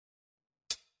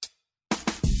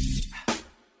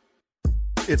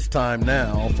It's time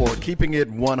now for Keeping It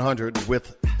 100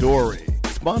 with Dory.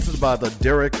 Sponsored by the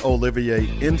Derek Olivier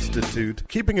Institute,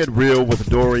 Keeping It Real with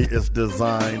Dory is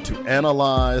designed to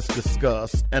analyze,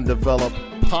 discuss, and develop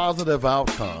positive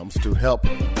outcomes to help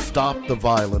stop the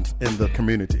violence in the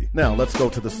community. Now, let's go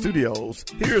to the studios.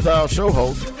 Here's our show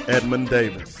host, Edmund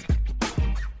Davis.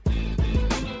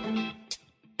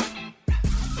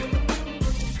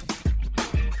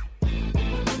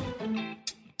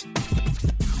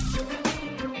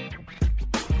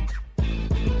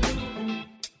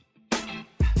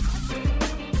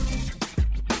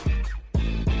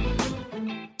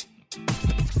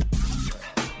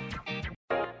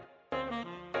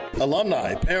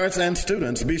 Alumni, parents, and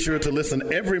students, be sure to listen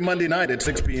every Monday night at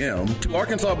 6 p.m. to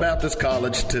Arkansas Baptist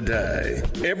College Today.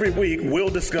 Every week,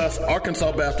 we'll discuss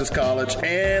Arkansas Baptist College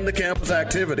and the campus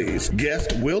activities.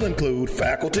 Guests will include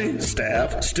faculty,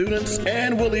 staff, students,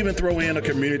 and we'll even throw in a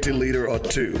community leader or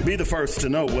two. Be the first to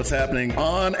know what's happening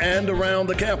on and around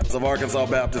the campus of Arkansas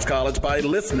Baptist College by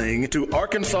listening to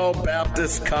Arkansas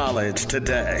Baptist College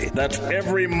Today. That's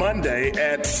every Monday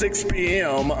at 6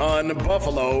 p.m. on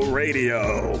Buffalo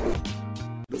Radio.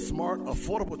 The smart,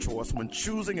 affordable choice when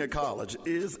choosing a college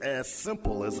is as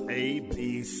simple as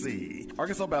ABC.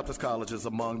 Arkansas Baptist College is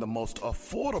among the most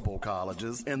affordable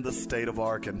colleges in the state of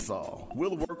Arkansas.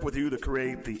 We'll work with you to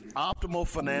create the optimal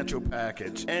financial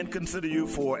package and consider you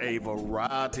for a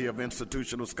variety of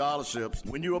institutional scholarships.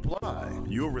 When you apply,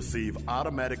 you'll receive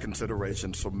automatic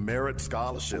considerations for merit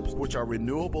scholarships, which are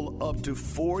renewable up to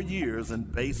 4 years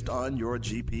and based on your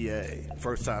GPA.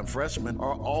 First-time freshmen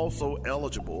are also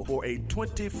eligible for a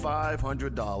 $2,500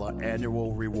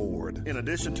 annual reward. In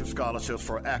addition to scholarships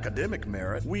for academic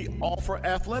merit, we offer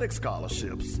athletic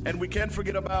scholarships. And we can't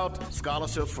forget about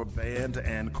scholarships for band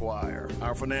and choir.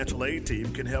 Our financial aid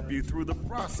team can help you through the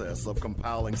process of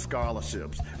compiling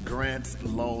scholarships, grants,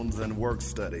 loans, and work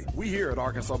study. We here at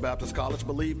Arkansas Baptist College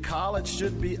believe college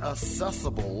should be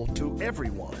accessible to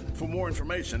everyone. For more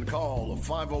information, call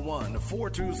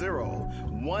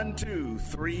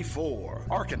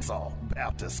 501-420-1234. Arkansas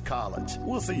Baptist College.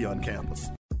 We'll see you on campus.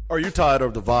 Are you tired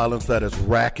of the violence that is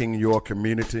racking your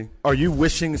community? Are you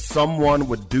wishing someone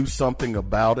would do something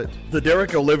about it? The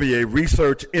Derek Olivier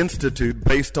Research Institute,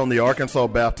 based on the Arkansas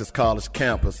Baptist College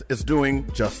campus, is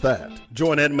doing just that.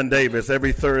 Join Edmund Davis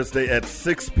every Thursday at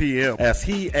 6 p.m. as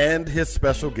he and his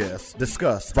special guests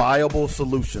discuss viable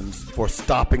solutions for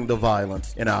stopping the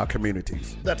violence in our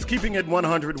communities. That's Keeping It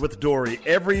 100 with Dory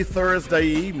every Thursday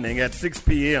evening at 6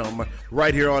 p.m.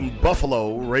 right here on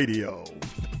Buffalo Radio.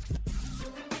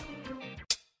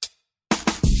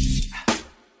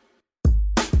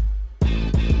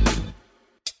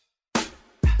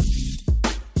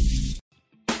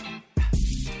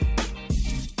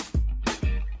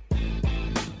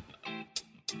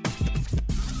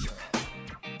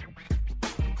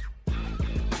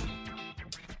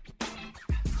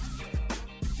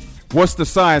 What's the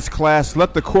science, class?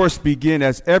 Let the course begin,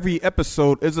 as every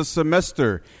episode is a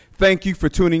semester. Thank you for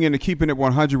tuning in to Keeping It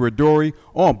 100 with Dory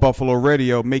on Buffalo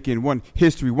Radio, making one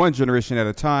history one generation at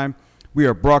a time. We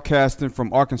are broadcasting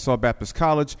from Arkansas Baptist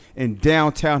College in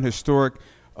downtown historic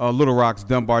Little Rock's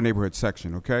Dunbar neighborhood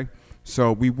section, okay?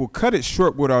 So we will cut it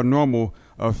short with our normal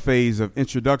phase of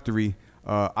introductory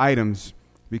items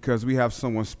because we have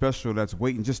someone special that's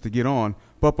waiting just to get on.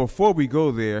 But before we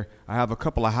go there, I have a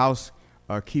couple of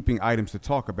housekeeping items to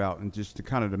talk about and just to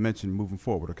kind of mention moving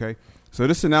forward, okay? So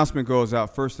this announcement goes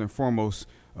out first and foremost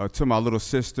to my little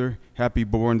sister. Happy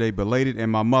born day belated. And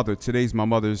my mother. Today's my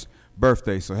mother's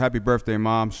birthday. So happy birthday,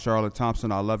 Mom. Charlotte Thompson,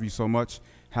 I love you so much.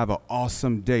 Have an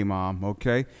awesome day, Mom,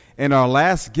 okay? And our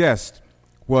last guest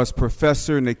was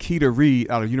Professor Nikita Reed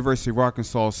out of University of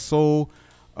Arkansas Soul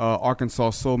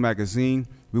magazine.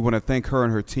 We want to thank her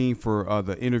and her team for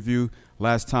the interview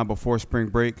last time before spring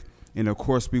break. And, of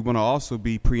course, we want to also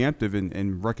be preemptive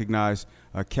and recognize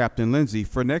Captain Lindsay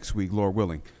for next week, Lord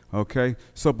willing. Okay?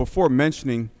 So before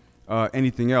mentioning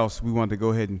anything else, we wanted to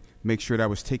go ahead and make sure that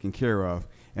was taken care of.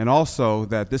 And also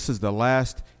that this is the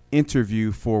last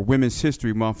interview for Women's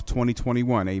History Month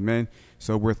 2021. Amen.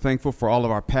 So we're thankful for all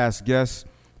of our past guests,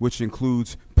 which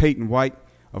includes Peyton White,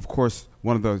 of course,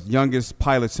 one of the youngest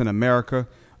pilots in America.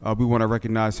 We want to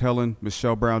recognize Helen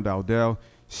Michelle Brown Dowdell.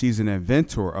 She's an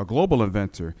inventor, a global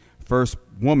inventor. First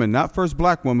woman, not first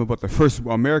black woman, but the first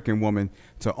American woman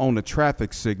to own a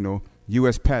traffic signal,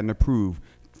 U.S. patent approved.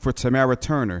 For Tamara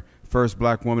Turner, first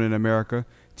black woman in America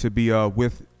to be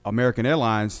with American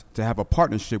Airlines to have a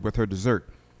partnership with her dessert.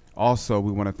 Also,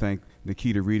 we want to thank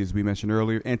Nikita Reed, as we mentioned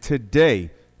earlier. And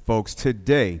today, folks,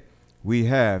 we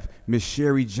have Miss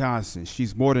Sherry Johnson.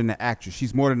 She's more than an actress.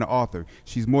 She's more than an author.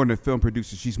 She's more than a film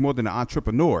producer. She's more than an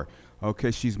entrepreneur.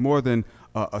 Okay, she's more than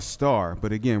a star,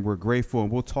 but again, we're grateful,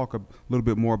 and we'll talk a little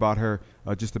bit more about her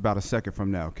just about a second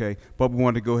from now, okay? But we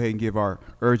wanted to go ahead and give our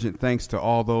urgent thanks to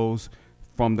all those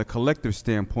from the collective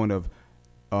standpoint of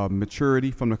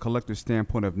maturity, from the collective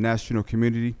standpoint of national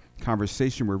community,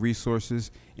 conversation with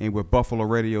resources, and with Buffalo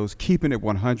Radio's Keeping It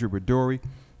 100 with Dory.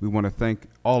 We want to thank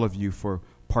all of you for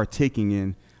partaking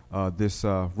in this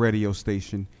radio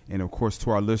station, and of course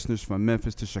to our listeners from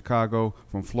Memphis to Chicago,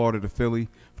 from Florida to Philly,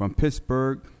 from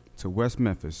Pittsburgh to West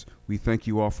Memphis. We thank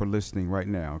you all for listening right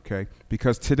now, okay?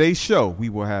 Because today's show, we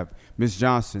will have Ms.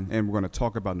 Johnson, and we're going to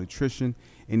talk about nutrition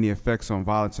and the effects on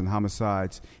violence and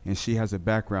homicides, and she has a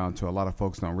background to a lot of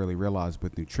folks don't really realize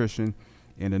with nutrition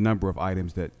and a number of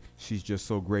items that she's just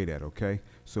so great at, okay?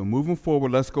 So moving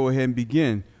forward, let's go ahead and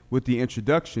begin with the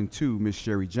introduction to Ms.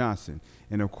 Sherry Johnson.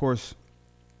 And of course,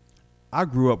 I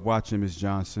grew up watching Ms.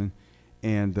 Johnson,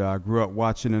 and I grew up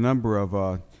watching a number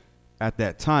of, at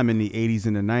that time in the 80s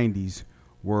and the 90s,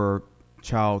 were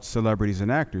child celebrities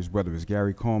and actors, whether it was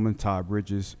Gary Coleman, Todd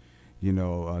Bridges,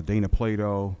 Dana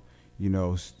Plato,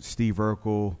 Steve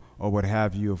Urkel, or what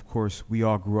have you. Of course, we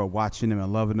all grew up watching them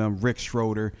and loving them. Rick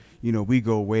Schroeder, we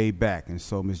go way back. And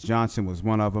so Ms. Johnson was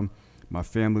one of them. My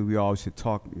family, we always had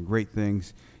talked great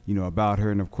things, about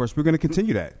her. And of course, we're going to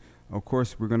continue that. Of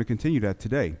course, we're going to continue that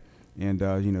today. And,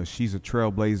 she's a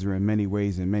trailblazer in many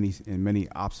ways and many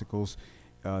obstacles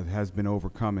has been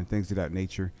overcome and things of that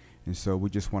nature. And so we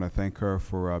just want to thank her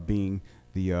for being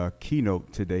the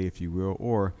keynote today, if you will,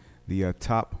 or the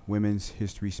top women's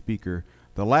history speaker,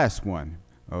 the last one,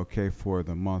 okay, for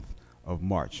the month of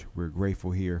March. We're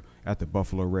grateful here at the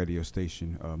Buffalo radio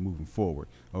station moving forward.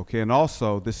 Okay, and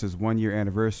also this is 1 year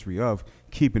anniversary of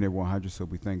Keeping It 100, so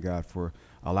we thank God for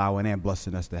allowing and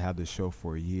blessing us to have this show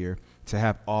for a year, to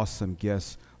have awesome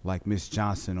guests like Miss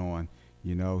Johnson on.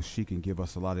 She can give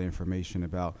us a lot of information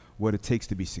about what it takes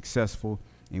to be successful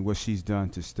and what she's done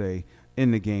to stay in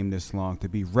the game this long, to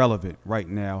be relevant right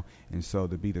now, and so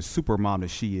to be the super mom that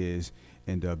she is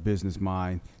and the business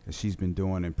mind that she's been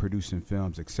doing and producing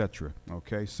films, etc.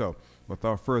 Okay, so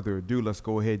without further ado, let's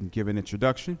go ahead and give an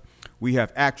introduction. We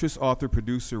have actress, author,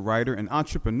 producer, writer, and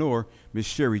entrepreneur, Miss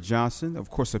Sherry Johnson, of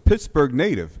course, a Pittsburgh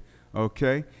native,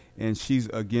 okay? And she's,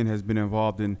 again, has been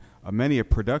involved in many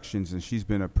productions, and she's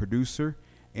been a producer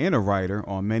and a writer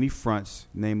on many fronts,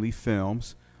 namely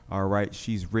films. All right,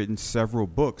 she's written several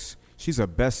books. She's a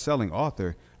best-selling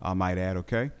author, I might add,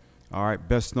 okay? All right,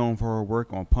 best known for her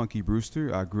work on Punky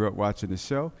Brewster. I grew up watching the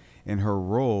show, and her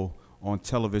role on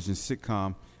television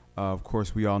sitcom. Of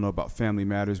course, we all know about Family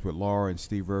Matters with Laura and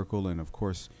Steve Urkel, and, of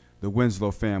course, the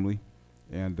Winslow family,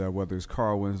 and whether it's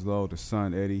Carl Winslow, the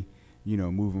son, Eddie,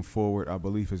 moving forward. I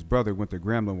believe his brother went to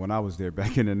Grambling when I was there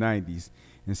back in the 90s,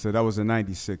 and so that was a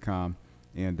 90s sitcom.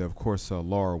 And, of course,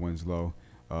 Laura Winslow,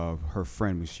 her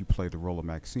friend, when she played the role of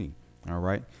Maxine. All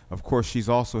right. Of course, she's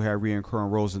also had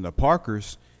recurring roles in The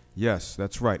Parkers. Yes,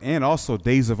 that's right. And also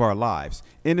Days of Our Lives.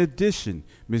 In addition,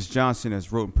 Ms. Johnson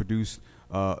has wrote and produced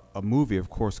a movie, of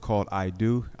course, called I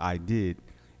Do, I Did.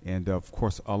 And, of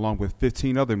course, along with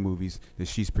 15 other movies that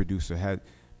she's produced or had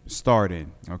starred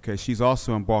in. Okay. She's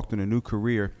also embarked on a new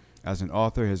career as an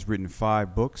author, has written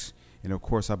 5 books. And, of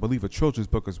course, I believe a children's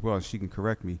book as well. She can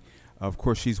correct me. Of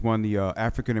course, she's won the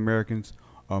African Americans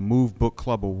Move Book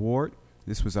Club Award.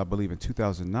 This was, I believe, in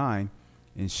 2009.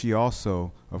 And she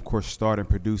also, of course, starred and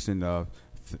produced in, of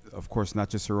course, not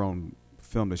just her own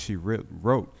film that she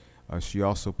wrote. She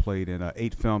also played in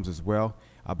 8 films as well.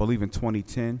 I believe in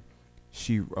 2010,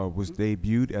 she was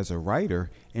debuted as a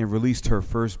writer and released her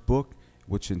first book,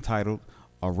 which entitled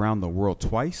Around the World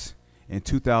Twice. In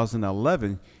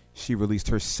 2011, she released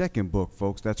her second book,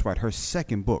 folks. That's right, her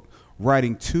second book,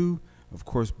 writing 2, of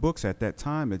course, books at that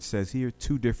time. It says here,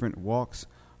 2 different walks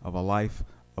of a life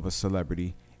of a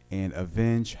celebrity and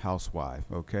Avenge Housewife.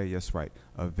 Okay, yes, right.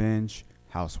 Avenge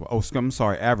Housewife. Oh, I'm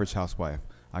sorry, Average Housewife.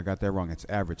 I got that wrong. It's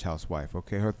Average Housewife.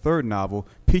 Okay, her third novel,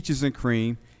 Peaches and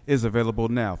Cream, is available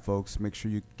now, folks. Make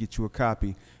sure you get you a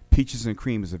copy. Peaches and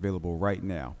Cream is available right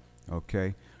now.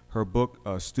 Okay, her book,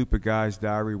 Stupid Guy's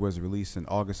Diary, was released in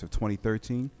August of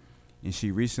 2013, and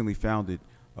she recently founded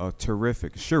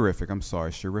Sherrific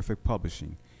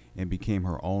Publishing and became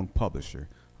her own publisher.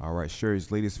 All right,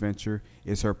 Sherry's latest venture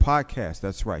is her podcast.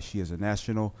 That's right. She has a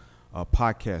national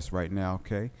podcast right now,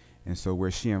 okay? And so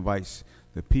where she invites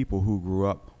the people who grew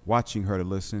up watching her to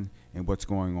listen and what's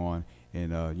going on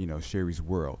in, Sherry's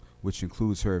world, which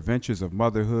includes her adventures of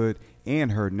motherhood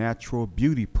and her natural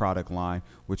beauty product line,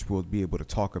 which we'll be able to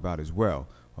talk about as well,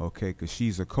 okay? Because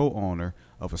she's a co-owner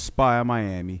of Aspire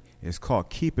Miami. It's called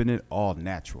Keeping It All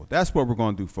Natural. That's what we're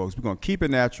going to do, folks. We're going to keep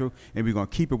it natural, and we're going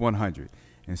to keep it 100.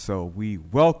 And so we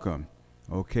welcome,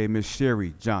 Okay, Miss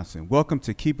Sherry Johnson. Welcome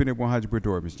to Keeping It 100 with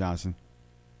Dory, Miss Johnson.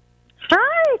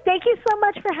 Hi, thank you so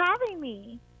much for having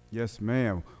me. Yes,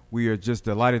 ma'am. We are just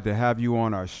delighted to have you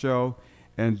on our show.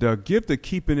 And give the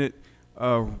Keeping It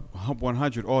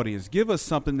 100 audience, give us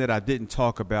something that I didn't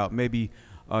talk about, maybe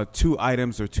 2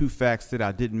 items or 2 facts that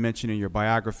I didn't mention in your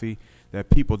biography that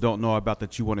people don't know about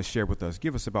that you want to share with us.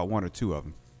 Give us about 1 or 2 of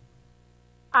them.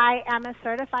 I am a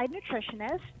certified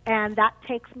nutritionist, and that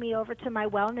takes me over to my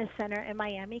wellness center in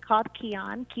Miami called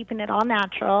Keon, Keeping It All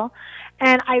Natural.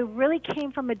 And I really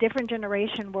came from a different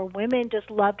generation where women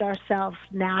just loved ourselves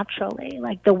naturally,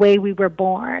 like the way we were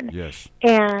born. Yes.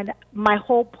 And my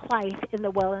whole plight in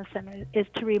the wellness center is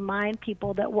to remind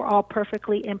people that we're all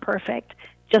perfectly imperfect,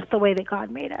 just the way that God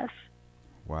made us.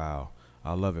 Wow.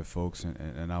 I love it, folks.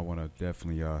 And I want to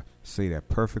definitely say that,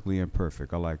 perfectly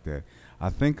imperfect. I like that. I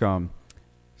think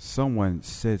someone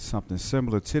said something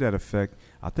similar to that effect.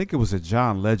 I think it was a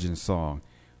John Legend song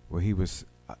where he was,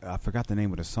 I forgot the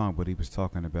name of the song, but he was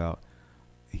talking about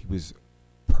he was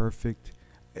perfect.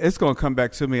 It's going to come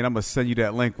back to me, and I'm going to send you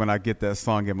that link when I get that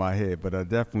song in my head. But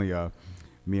definitely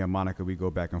me and Monica, we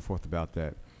go back and forth about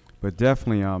that. But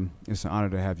definitely it's an honor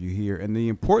to have you here. And the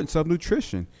importance of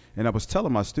nutrition. And I was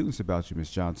telling my students about you, Ms.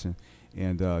 Johnson,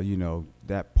 and,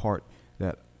 that part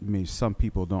that some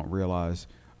people don't realize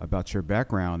about your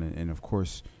background, and of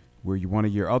course, where one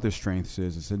of your other strengths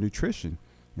is in nutrition.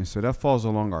 And so that falls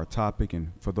along our topic.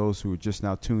 And for those who are just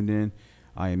now tuned in,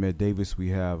 I am Ed Davis. We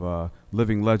have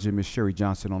living legend, Miss Sherry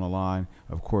Johnson, on the line.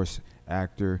 Of course,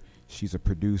 actor. She's a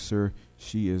producer.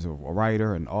 She is a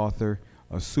writer, an author,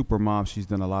 a super mom. She's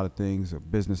done a lot of things, a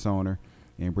business owner.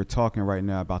 And we're talking right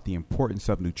now about the importance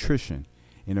of nutrition.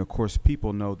 And of course,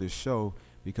 people know this show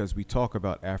because we talk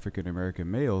about African-American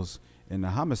males in the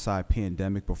homicide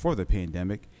pandemic, before the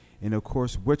pandemic. And of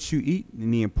course, what you eat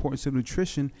and the importance of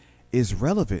nutrition is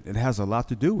relevant. It has a lot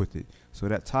to do with it. So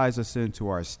that ties us into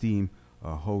our esteemed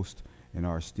host and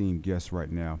our esteemed guest right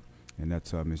now, and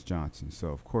that's Ms. Johnson. So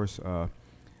of course,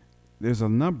 there's a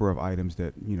number of items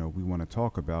that we want to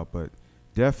talk about, but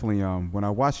definitely when I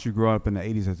watched you grow up in the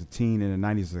 80s as a teen and the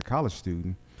 90s as a college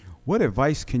student, what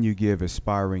advice can you give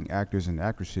aspiring actors and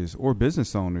actresses or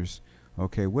business owners?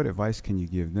 Okay, what advice can you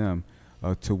give them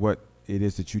to what it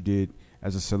is that you did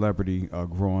as a celebrity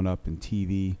growing up in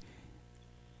TV?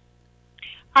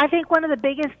 I think one of the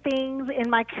biggest things in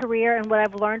my career and what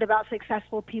I've learned about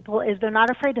successful people is they're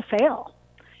not afraid to fail.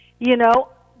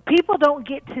 People don't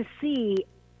get to see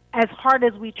as hard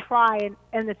as we try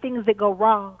and the things that go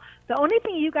wrong. The only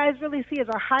thing you guys really see is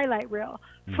our highlight reel.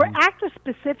 Mm-hmm. For actors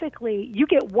specifically, you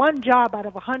get 1 job out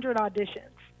of 100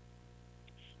 auditions.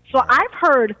 So I've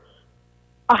heard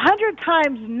 100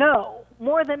 times no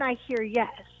more than I hear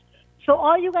yes. So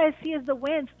all you guys see is the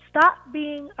wins. Stop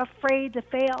being afraid to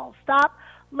fail. Stop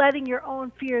letting your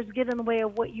own fears get in the way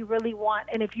of what you really want.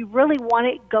 And if you really want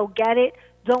it, go get it.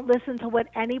 Don't listen to what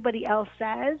anybody else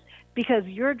says, because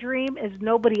your dream is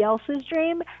nobody else's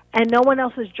dream, and no one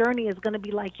else's journey is going to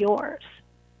be like yours.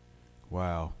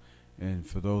 Wow. And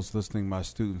for those listening, my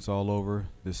students all over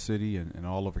the city and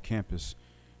all over campus,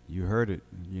 you heard it.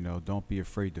 Don't be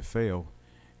afraid to fail.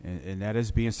 And that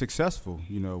is being successful,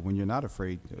 when you're not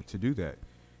afraid to do that.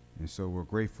 And so we're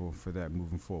grateful for that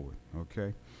moving forward,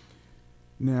 okay?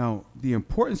 Now, the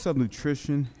importance of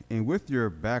nutrition, and with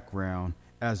your background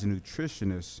as a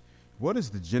nutritionist, what is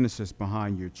the genesis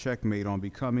behind your checkmate on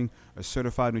becoming a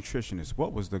certified nutritionist?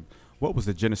 What was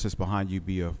the genesis behind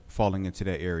you falling into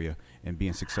that area and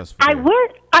being successful there? I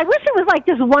wish it was like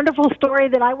this wonderful story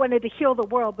that I wanted to heal the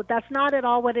world, but that's not at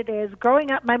all what it is. Growing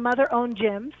up, my mother owned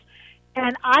gyms.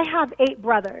 And I have 8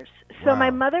 brothers, so wow.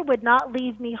 My mother would not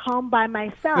leave me home by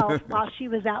myself while she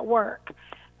was at work.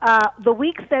 The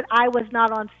weeks that I was not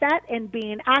on set and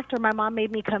being an actor, my mom made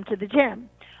me come to the gym.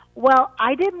 Well,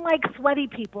 I didn't like sweaty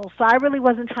people, so I really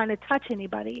wasn't trying to touch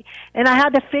anybody. And I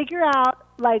had to figure out,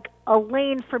 a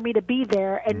lane for me to be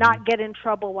there and not get in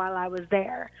trouble while I was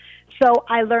there. So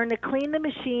I learned to clean the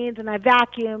machines, and I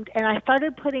vacuumed, and I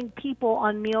started putting people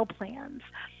on meal plans.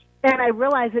 And I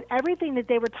realized that everything that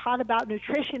they were taught about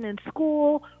nutrition in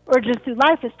school or just through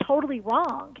life is totally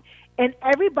wrong. And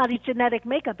everybody's genetic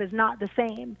makeup is not the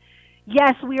same.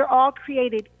 Yes, we are all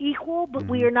created equal, but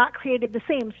we are not created the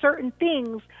same. Certain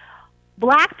things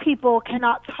black people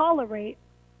cannot tolerate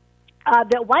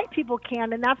that white people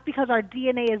can, and that's because our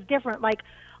DNA is different. Like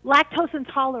lactose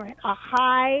intolerant, a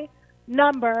high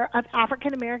number of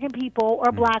African-American people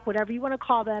or black, whatever you want to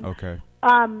call them, okay.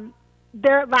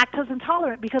 They're lactose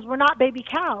intolerant because we're not baby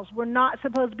cows. We're not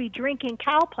supposed to be drinking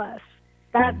cow pus.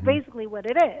 That's basically what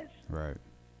it is. Right.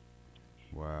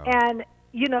 Wow. And,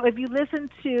 if you listen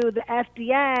to the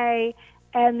FDA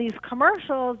And these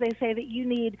commercials, they say that you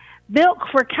need milk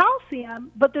for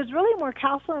calcium, but there's really more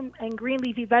calcium in green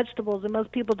leafy vegetables, and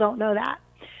most people don't know that.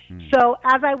 So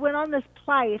as I went on this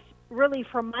plight, really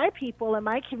for my people in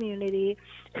my community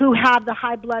who have the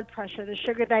high blood pressure, the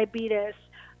sugar diabetes,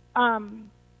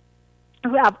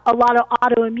 who have a lot of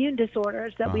autoimmune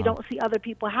disorders that we don't see other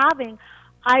people having,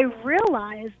 I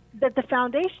realized that the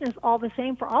foundation is all the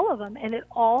same for all of them, and it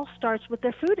all starts with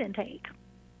their food intake.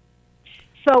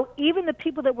 So even the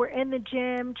people that were in the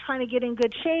gym trying to get in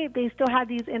good shape, they still had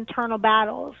these internal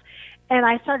battles. And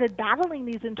I started battling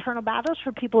these internal battles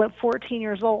for people at 14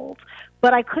 years old.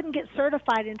 But I couldn't get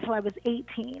certified until I was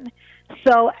 18.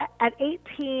 So at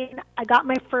 18, I got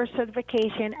my first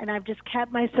certification, and I've just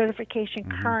kept my certification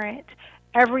current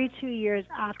every 2 years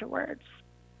afterwards.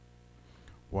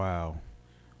 Wow.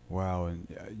 And,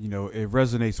 it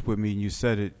resonates with me. And you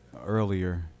said it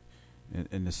earlier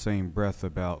in the same breath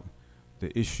about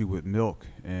the issue with milk.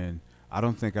 And I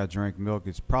don't think I drank milk.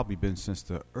 It's probably been since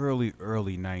the early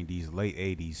 90s, late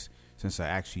 80s, since I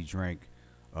actually drank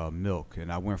milk.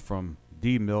 And I went from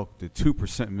D milk to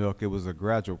 2% milk. It was a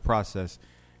gradual process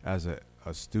as a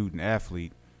student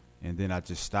athlete. And then I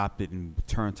just stopped it and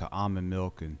turned to almond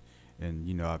milk and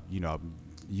I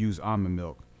use almond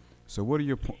milk. So what are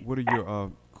your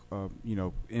I was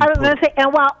going to say,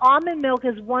 and while almond milk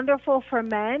is wonderful for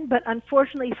men, but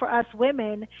unfortunately for us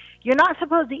women, you're not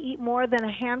supposed to eat more than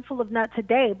a handful of nuts a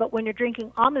day. But when you're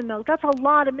drinking almond milk, that's a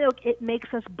lot of milk. It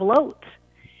makes us bloat,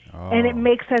 and it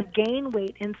makes us gain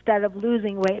weight instead of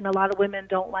losing weight, and a lot of women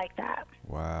don't like that.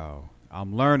 Wow.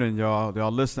 I'm learning, y'all.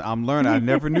 Y'all listen, I'm learning. I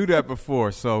never knew that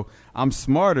before, so I'm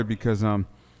smarter because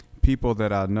people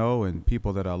that I know and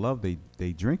people that I love, they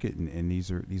drink it, and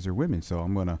these are women. So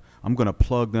I'm gonna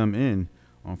plug them in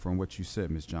from what you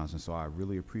said, Ms. Johnson. So I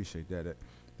really appreciate that.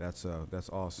 That's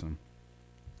awesome.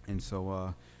 And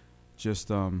so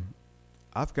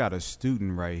I've got a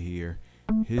student right here.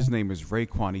 His name is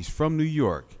Raekwon. He's from New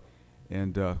York,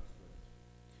 and I'm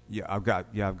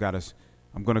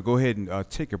gonna go ahead and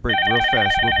take a break real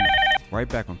fast. We'll be right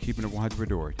back on Keeping It 100 with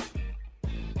Dory.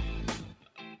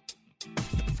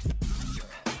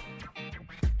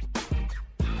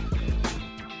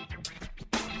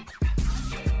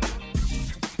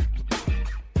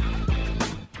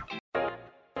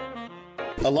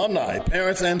 Alumni,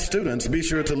 parents, and students, be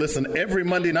sure to listen every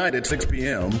Monday night at 6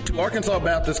 p.m. to Arkansas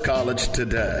Baptist College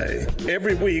Today.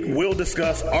 Every week, we'll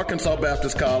discuss Arkansas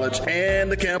Baptist College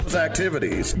and the campus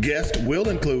activities. Guests will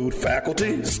include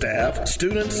faculty, staff,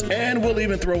 students, and we'll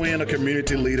even throw in a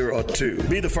community leader or two.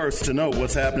 Be the first to know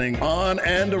what's happening on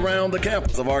and around the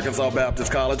campus of Arkansas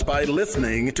Baptist College by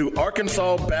listening to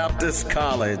Arkansas Baptist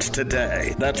College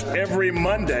Today. That's every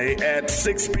Monday at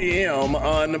 6 p.m.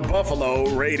 on Buffalo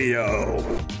Radio.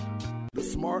 The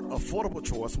smart, affordable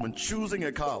choice when choosing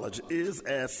a college is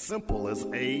as simple as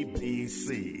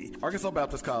ABC. Arkansas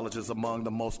Baptist College is among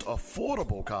the most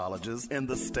affordable colleges in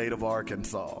the state of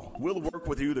Arkansas. We'll work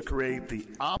with you to create the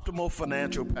optimal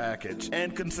financial package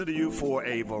and consider you for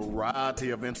a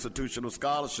variety of institutional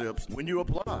scholarships when you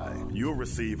apply. You'll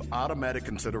receive automatic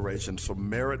considerations for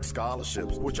merit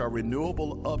scholarships, which are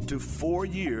renewable up to 4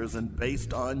 years and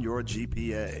based on your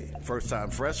GPA. First-time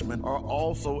freshmen are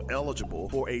also eligible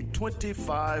for a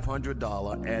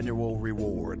 $2,500 annual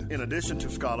reward. In addition to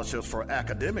scholarships for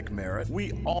academic merit,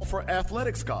 we offer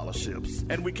athletic scholarships.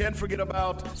 And we can't forget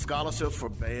about scholarships for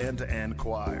band and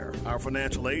choir. Our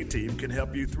financial aid team can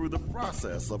help you through the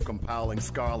process of compiling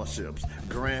scholarships,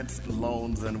 grants,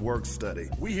 loans, and work study.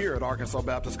 We here at Arkansas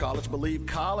Baptist College believe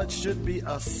college should be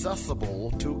accessible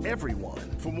to everyone.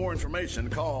 For more information,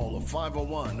 call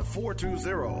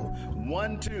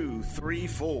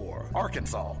 501-420-1234.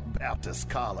 Arkansas Baptist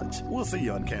College. We'll see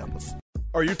you on campus.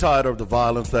 Are you tired of the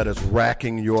violence that is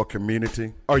racking your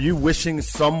community? Are you wishing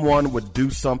someone would do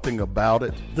something about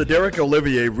it? The Derek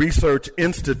Olivier Research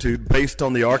Institute, based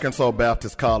on the Arkansas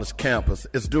Baptist College campus,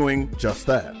 is doing just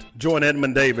that. Join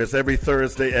Edmund Davis every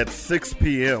Thursday at 6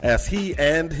 p.m. as he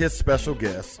and his special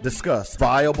guests discuss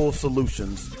viable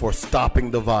solutions for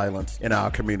stopping the violence in our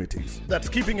communities. That's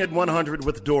Keeping It 100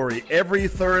 with Dory every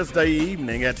Thursday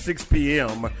evening at 6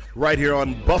 p.m. right here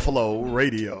on Buffalo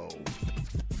Radio.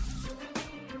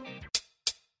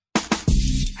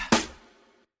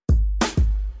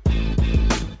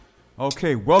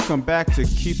 Okay, welcome back to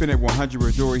Keeping It 100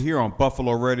 with Dory here on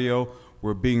Buffalo Radio.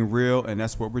 We're being real, and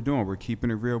that's what we're doing. We're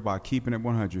keeping it real by keeping it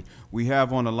 100. We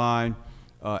have on the line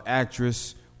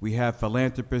actress, we have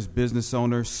philanthropist, business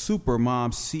owner, super mom,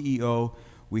 CEO.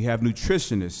 We have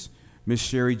nutritionist, Miss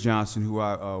Sherry Johnson, who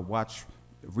I watched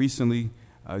recently.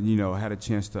 I had a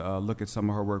chance to look at some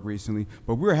of her work recently.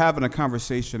 But we're having a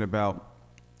conversation about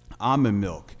almond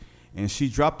milk. And she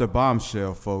dropped a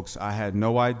bombshell, folks. I had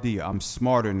no idea. I'm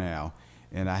smarter now,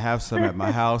 and I have some at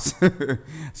my house.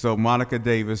 So, Monica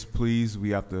Davis, please, we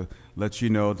have to let you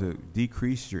know to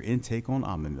decrease your intake on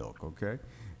almond milk, okay?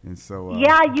 And so,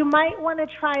 yeah, you might want to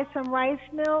try some rice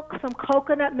milk. Some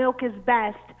coconut milk is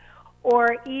best,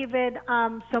 or even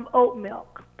some oat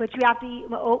milk. But you have to eat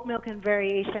oat milk in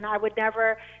variation. I would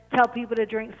never tell people to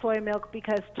drink soy milk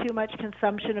because too much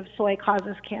consumption of soy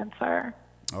causes cancer.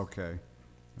 Okay.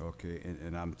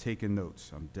 And I'm taking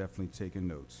notes. I'm definitely taking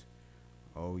notes.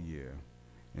 Oh, yeah.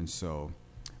 And so,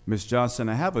 Ms. Johnson,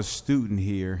 I have a student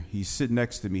here. He's sitting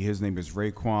next to me. His name is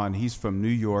Raekwon. He's from New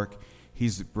York.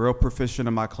 He's real proficient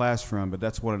in my classroom, but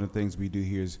that's one of the things we do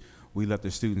here is we let the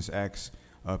students ask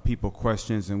people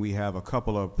questions, and we have a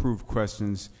couple of approved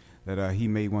questions that he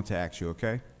may want to ask you,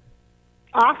 okay?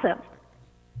 Awesome.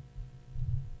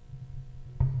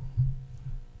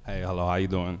 Hey, hello, how you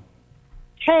doing?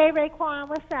 Hey, Raekwon,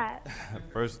 what's that?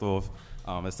 First off,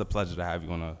 it's a pleasure to have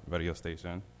you on a radio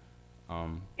station.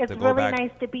 It's really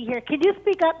nice to be here. Can you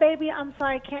speak up, baby? I'm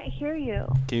sorry, I can't hear you.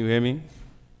 Can you hear me?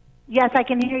 Yes, I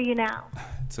can hear you now.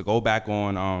 To go back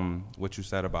on what you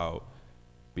said about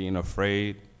being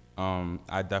afraid,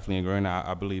 I definitely agree, and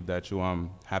I believe that you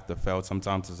have to fail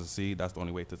sometimes to succeed. That's the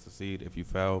only way to succeed if you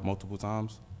fail multiple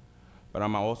times. But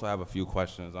I also have a few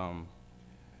questions.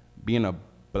 Being a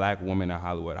black woman in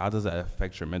Hollywood, how does that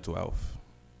affect your mental health?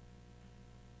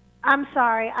 I'm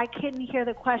sorry, I couldn't hear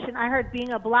the question. I heard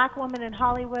being a black woman in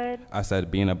Hollywood. I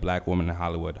said being a black woman in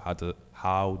Hollywood,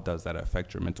 how does that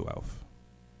affect your mental health?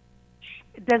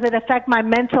 Does it affect my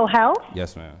mental health?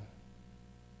 Yes, ma'am.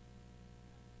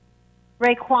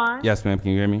 Raekwon? Yes, ma'am.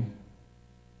 Can you hear me?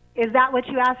 Is that what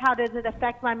you asked? How does it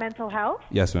affect my mental health?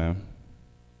 Yes, ma'am.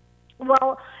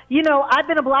 Well, you know, I've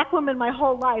been a black woman my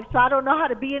whole life, so I don't know how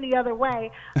to be any other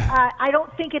way. I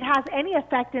don't think it has any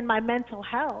effect in my mental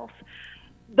health.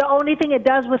 The only thing it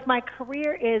does with my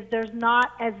career is there's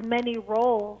not as many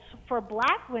roles for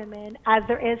black women as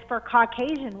there is for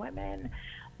Caucasian women.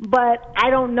 But I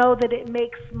don't know that it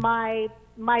makes my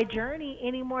journey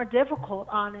any more difficult,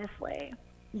 honestly,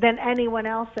 than anyone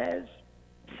else's.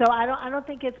 So I don't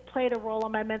think it's played a role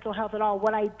on my mental health at all.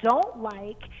 What I don't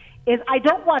like is I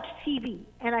don't watch TV,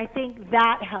 and I think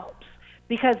that helps.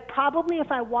 Because probably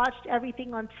if I watched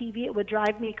everything on TV, it would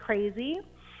drive me crazy.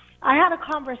 I had a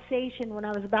conversation when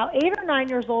I was about 8 or 9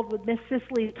 years old with Miss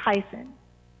Cicely Tyson.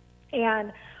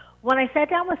 And when I sat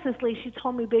down with Cicely, she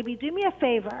told me, baby, do me a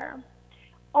favor.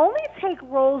 Only take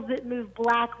roles that move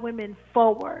black women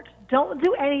forward. Don't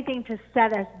do anything to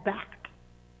set us back.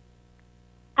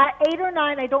 At 8 or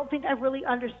 9, I don't think I really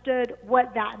understood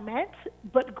what that meant,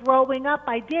 but growing up,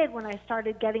 I did when I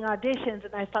started getting auditions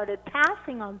and I started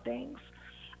passing on things.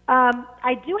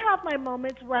 I do have my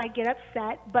moments where I get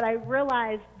upset, but I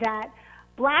realize that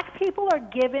black people are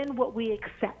given what we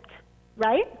accept,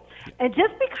 right? And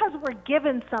just because we're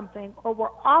given something or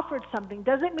we're offered something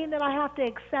doesn't mean that I have to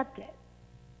accept it.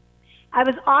 I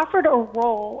was offered a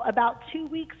role about 2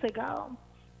 weeks ago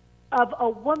of a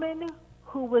woman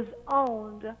who was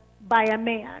owned by a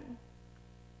man.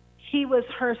 He was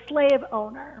her slave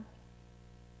owner.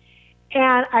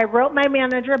 And I wrote my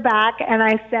manager back and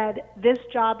I said, this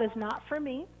job is not for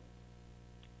me,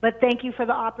 but thank you for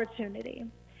the opportunity.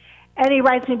 And he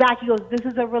writes me back, he goes, this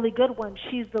is a really good one.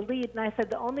 She's the lead. And I said,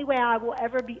 the only way I will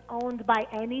ever be owned by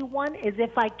anyone is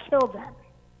if I kill them.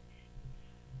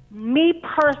 Me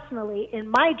personally, in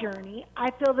my journey, I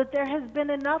feel that there has been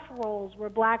enough roles where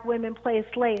black women play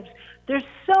slaves. There's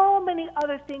so many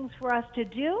other things for us to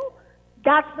do.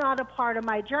 That's not a part of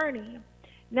my journey.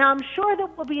 Now, I'm sure there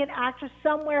will be an actress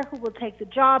somewhere who will take the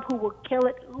job, who will kill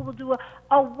it, who will do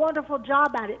a wonderful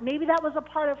job at it. Maybe that was a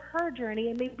part of her journey,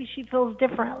 and maybe she feels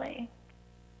differently.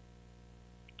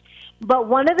 But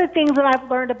one of the things that I've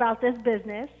learned about this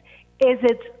business is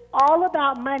it's all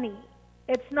about money.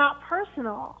 It's not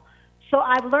personal. So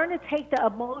I've learned to take the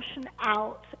emotion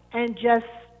out and just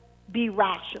be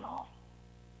rational.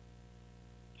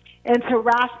 And to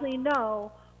rationally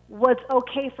know what's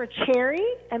okay for Cherry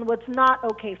and what's not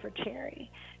okay for Cherry.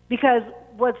 Because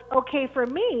what's okay for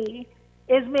me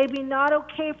is maybe not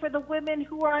okay for the women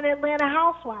who are on Atlanta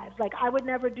Housewives. Like, I would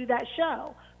never do that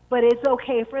show, but it's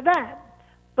okay for them.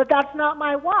 But that's not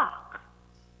my walk.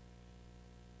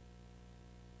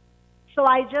 So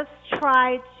I just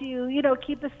try to,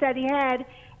 keep a steady head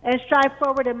and strive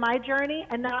forward in my journey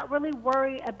and not really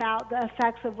worry about the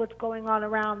effects of what's going on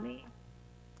around me.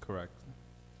 Correct.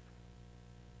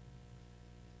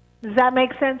 Does that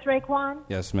make sense, Raekwon?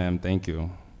 Yes, ma'am. Thank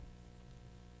you.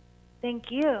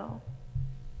 Thank you.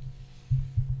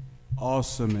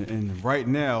 Awesome. And right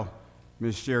now,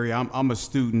 Miss Sherry, I'm a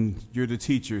student. You're the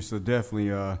teacher, so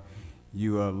definitely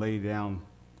you lay down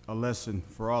a lesson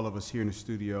for all of us here in the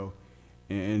studio.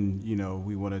 And you know,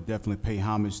 we want to definitely pay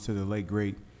homage to the late,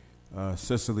 great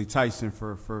Cicely Tyson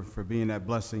for being that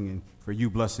blessing and for you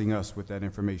blessing us with that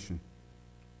information.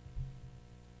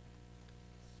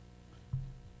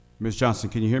 Ms.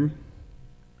 Johnson, can you hear me?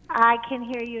 I can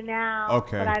hear you now,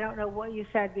 Okay. but I don't know what you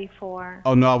said before.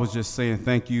 Oh, no, I was just saying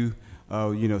thank you.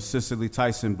 You know, Cicely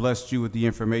Tyson blessed you with the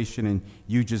information, and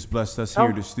you just blessed us here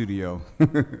in the studio.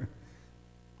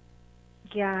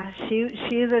 Yeah,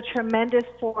 she's a tremendous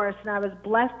force, and I was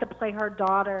blessed to play her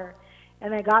daughter,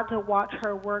 and I got to watch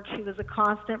her work. She was a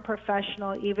constant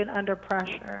professional, even under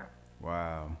pressure.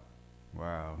 Wow.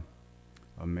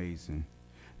 Amazing.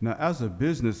 Now, as a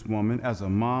businesswoman, as a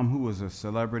mom who is a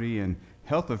celebrity and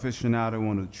health aficionado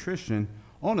on nutrition,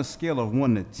 on a scale of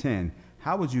 1 to 10,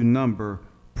 how would you number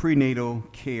prenatal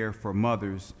care for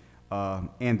mothers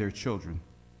and their children?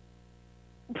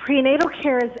 Prenatal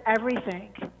care is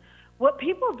everything. What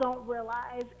people don't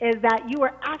realize is that you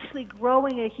are actually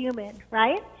growing a human,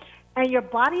 right? And your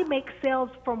body makes cells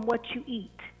from what you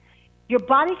eat. Your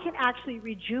body can actually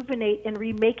rejuvenate and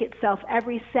remake itself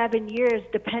every 7 years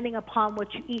depending upon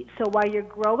what you eat. So while you're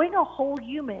growing a whole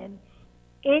human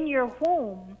in your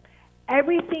womb,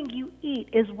 everything you eat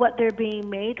is what they're being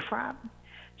made from.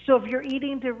 So if you're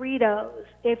eating Doritos,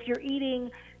 if you're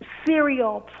eating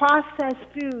cereal, processed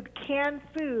food, canned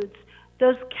foods,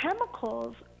 those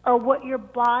chemicals are what your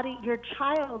body, your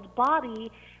child's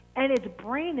body and its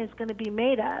brain is going to be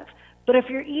made of. But if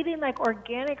you're eating like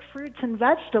organic fruits and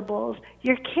vegetables,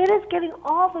 your kid is getting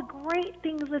all the great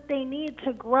things that they need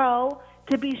to grow,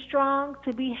 to be strong,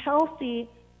 to be healthy,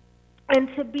 and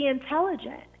to be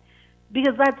intelligent.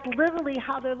 Because that's literally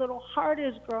how their little heart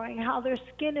is growing, how their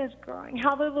skin is growing,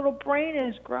 how their little brain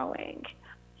is growing.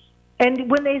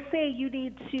 And when they say you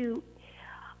need to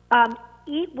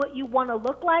eat what you want to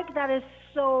look like, that is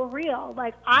so real.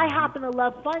 Like, I happen to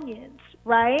love Funyuns,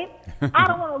 right? I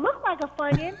don't want to look like a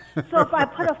Funyun, so if I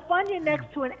put a Funyun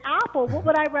next to an apple, what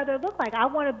would I rather look like? I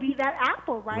want to be that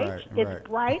apple, right? It's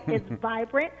bright, it's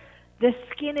vibrant, the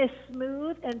skin is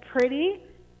smooth and pretty.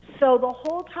 So the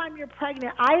whole time you're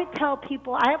pregnant, I tell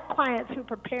people, I have clients who are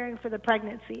preparing for the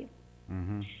pregnancy.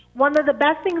 Mm-hmm. One of the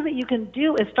best things that you can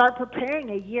do is start preparing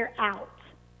a year out.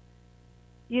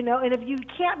 You know, and if you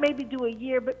can't maybe do a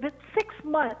year, but 6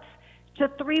 months to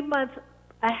 3 months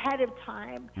ahead of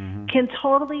time can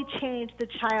totally change the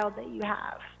child that you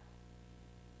have.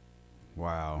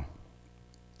 Wow.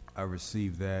 I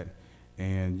received that.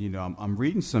 And, you know, I'm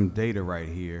reading some data right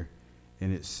here,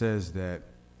 and it says that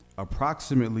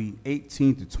approximately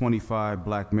 18 to 25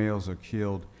 black males are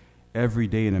killed every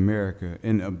day in America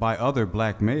and by other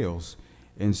black males.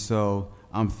 And so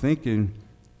I'm thinking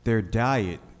their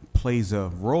diet plays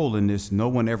a role in this. No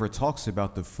one ever talks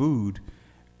about the food.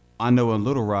 I know in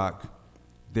Little Rock,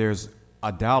 there's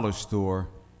a dollar store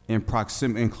in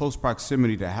close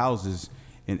proximity to houses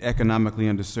in economically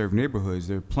underserved neighborhoods.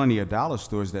 There are plenty of dollar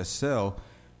stores that sell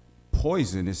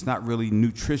poison. It's not really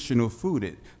nutritional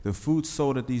food. The food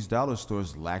sold at these dollar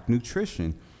stores lack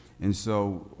nutrition. And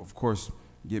so, of course,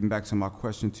 getting back to my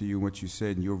question to you, what you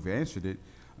said, and you've answered it,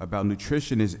 about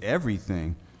nutrition is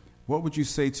everything. What would you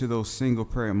say to those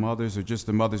single-parent mothers or just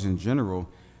the mothers in general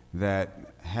that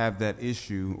have that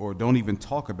issue or don't even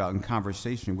talk about in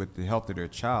conversation with the health of their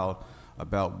child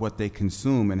about what they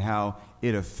consume and how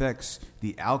it affects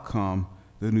the outcome,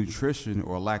 the nutrition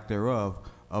or lack thereof,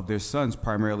 of their sons,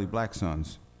 primarily black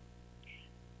sons?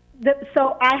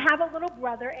 So I have a little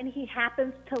brother, and he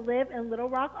happens to live in Little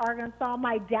Rock, Arkansas.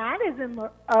 My dad is in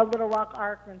Little Rock,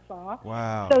 Arkansas.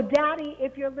 Wow. So, Daddy,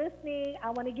 if you're listening,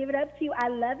 I want to give it up to you. I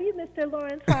love you, Mr.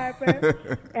 Lawrence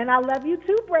Harper, and I love you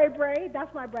too, Bray Bray.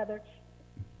 That's my brother.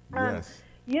 Yes.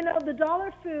 You know, the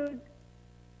dollar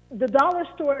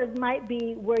stores might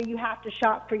be where you have to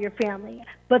shop for your family,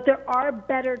 but there are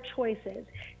better choices.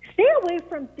 Stay away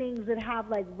from things that have,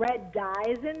 like, red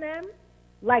dyes in them,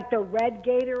 like the red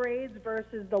Gatorades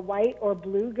versus the white or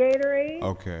blue Gatorade.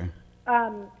 Okay.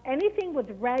 Anything with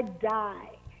red dye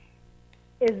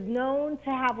is known to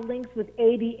have links with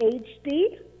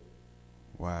ADHD.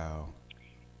 Wow.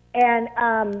 And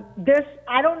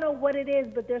I don't know what it is,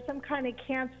 but there's some kind of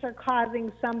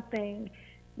cancer-causing something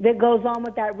that goes on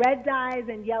with that red dyes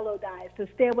and yellow dyes. So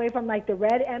stay away from, like, the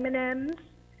red M&Ms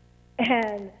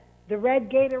and the red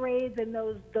Gatorades and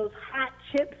those hot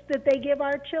chips that they give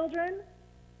our children.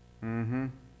 Mm-hmm.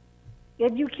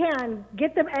 If you can,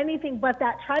 get them anything but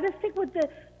that. Try to stick with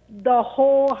the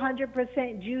whole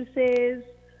 100% juices.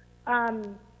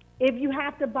 If you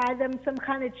have to buy them some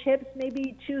kind of chips,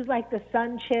 maybe choose like the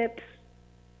Sun chips.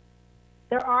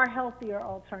 There are healthier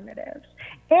alternatives.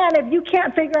 And if you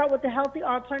can't figure out what the healthy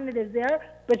alternatives are,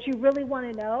 but you really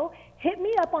want to know, hit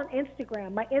me up on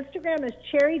Instagram. My Instagram is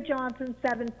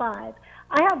CherryJohnson75.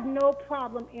 I have no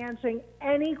problem answering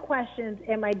any questions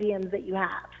in my DMs that you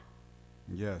have.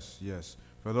 Yes, yes.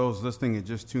 For those listening and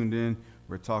just tuned in,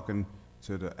 we're talking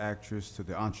to the actress, to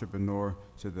the entrepreneur,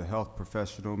 to the health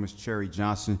professional, Miss Cherry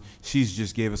Johnson. She's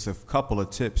just gave us a couple of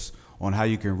tips on how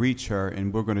you can reach her,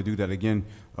 and we're going to do that again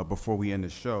before we end the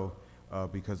show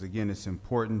because, again, it's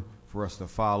important for us to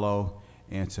follow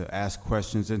and to ask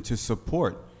questions and to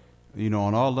support,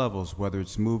 on all levels, whether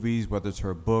it's movies, whether it's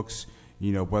her books,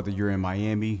 whether you're in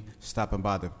Miami, stopping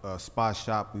by the spa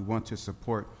shop. We want to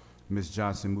support Miss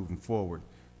Johnson moving forward.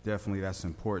 Definitely that's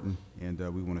important, and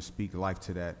we want to speak life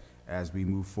to that as we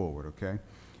move forward, okay?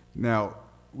 Now,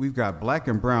 we've got black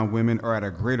and brown women are at a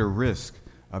greater risk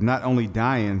of not only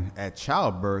dying at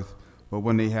childbirth, but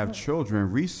when they have children.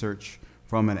 Research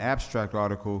from an abstract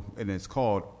article, and it's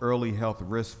called Early Health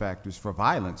Risk Factors for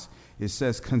Violence. It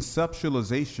says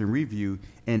conceptualization, review,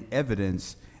 and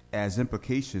evidence as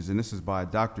implications, and this is by a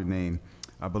doctor named,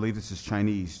 I believe this is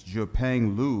Chinese,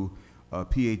 Zhupeng Liu, a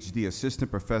PhD,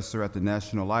 assistant professor at the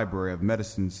National Library of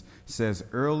Medicine, says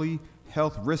early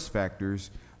health risk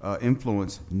factors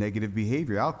influence negative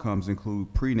behavior. Outcomes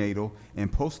include prenatal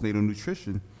and postnatal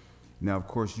nutrition. Now, of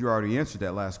course, you already answered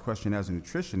that last question as a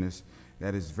nutritionist.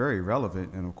 That is very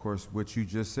relevant. And, of course, what you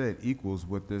just said equals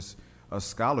what this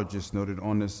scholar just noted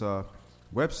on this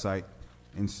website.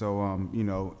 And so,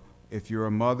 if you're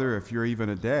a mother, if you're even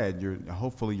a dad,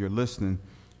 hopefully you're listening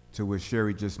to what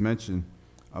Sherry just mentioned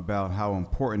about how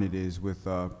important it is with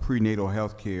prenatal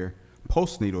health care,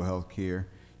 postnatal health care,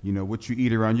 what you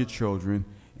eat around your children.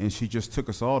 And she just took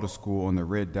us all to school on the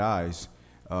red dyes,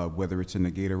 whether it's in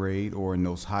the Gatorade or in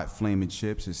those hot flaming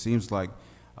chips. It seems like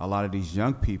a lot of these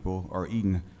young people are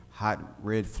eating hot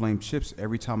red flame chips.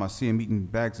 Every time I see them eating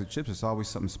bags of chips, it's always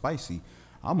something spicy.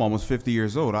 I'm almost 50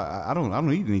 years old. I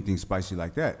don't eat anything spicy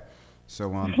like that.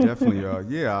 So I'm definitely,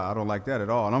 I don't like that at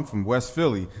all. And I'm from West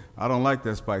Philly. I don't like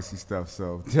that spicy stuff.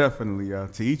 So definitely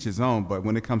to each his own. But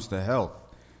when it comes to health,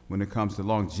 when it comes to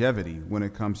longevity, when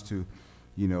it comes to,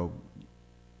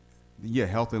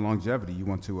 health and longevity, you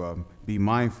want to be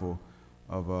mindful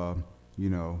of,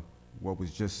 what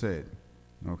was just said.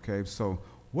 Okay, so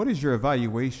what is your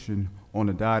evaluation on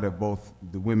the diet of both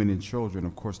the women and children,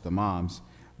 of course the moms,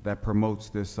 that promotes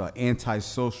this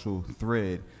antisocial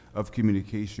thread of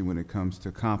communication when it comes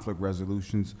to conflict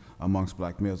resolutions amongst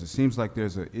black males? It seems like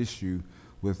there's an issue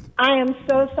with... I am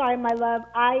so sorry, my love.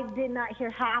 I did not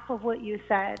hear half of what you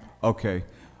said. Okay.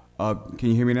 Can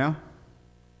you hear me now?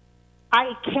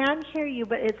 I can hear you,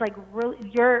 but it's like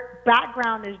your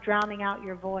background is drowning out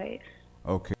your voice.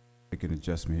 Okay. I can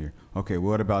adjust me here. Okay,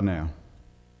 what about now?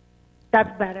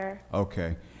 That's better.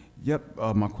 Okay. Yep.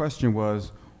 My question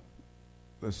was,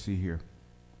 let's see here.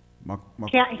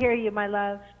 Can't hear you, my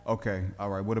love. Okay. All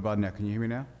right. What about now? Can you hear me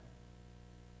now?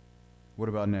 What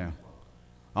about now?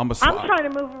 I'm trying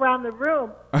to move around the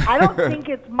room. I don't think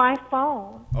it's my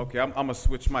phone. Okay. I'm going to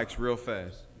switch mics real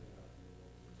fast.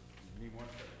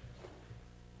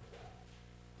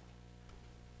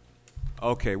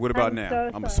 Okay. What about now?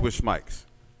 I'm going to switch mics.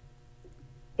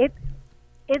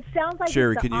 It sounds like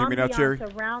Cherry, it's can you hear me now, Cherry?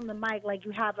 Around the mic, like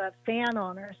you have a fan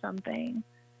on or something.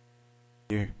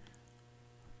 Yeah.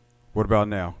 What about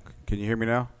now? Can you hear me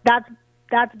now?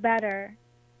 That's better.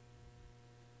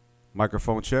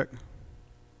 Microphone check.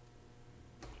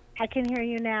 I can hear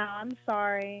you now. I'm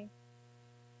sorry.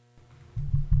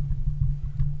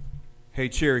 Hey,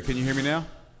 Cherry, can you hear me now?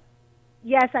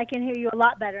 Yes, I can hear you a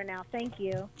lot better now. Thank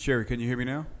you. Cherry, can you hear me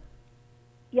now?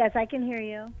 Yes, I can hear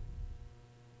you.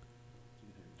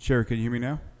 Cherry, can you hear me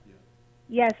now?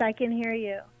 Yes, I can hear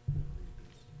you.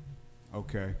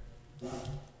 Okay.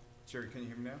 Cherry, can you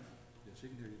hear me now? Yes, she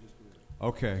can hear you. Just go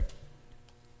ahead. Okay.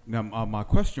 Now, my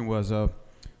question was,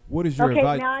 what is your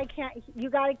advice? Okay, now I can't. You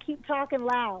got to keep talking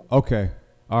loud. Okay.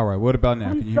 All right. What about now?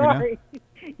 Can you hear me now?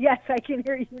 Yes, I can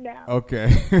hear you now.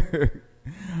 Okay.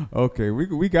 Okay.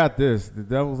 We got this. The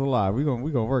devil's alive. We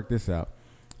gonna work this out.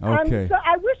 Okay.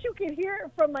 I wish you could hear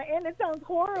it from my end. It sounds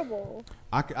horrible.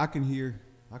 I can hear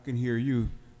you.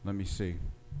 Let me see.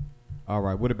 All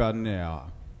right. What about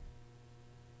now?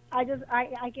 I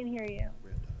can hear you.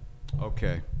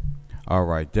 Okay. All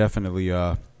right. Definitely.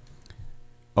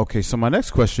 Okay. So my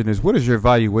next question is, what is your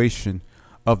evaluation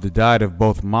of the diet of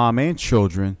both mom and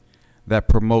children that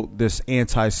promote this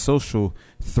antisocial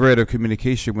thread of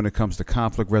communication when it comes to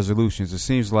conflict resolutions? It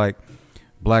seems like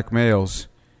black males,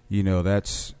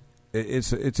 it's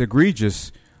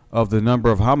egregious of the number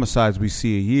of homicides we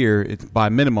see a year. It's by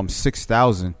minimum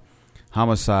 6,000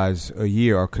 homicides a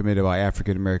year are committed by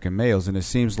African American males. And it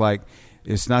seems like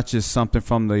it's not just something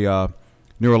from the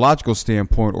neurological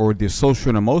standpoint or the social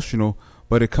and emotional,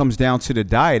 but it comes down to the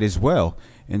diet as well.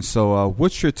 And so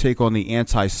what's your take on the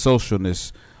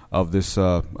anti-socialness of this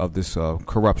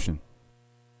corruption?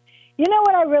 You know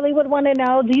what I really would want to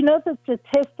know? Do you know the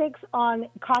statistics on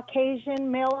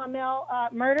Caucasian male-on-male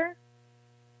murder?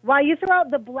 While you throw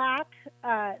out the black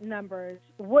numbers,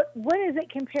 what is it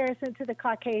comparison to the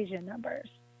Caucasian numbers?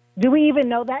 Do we even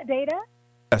know that data?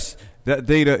 Yes, that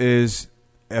data is,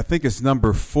 I think it's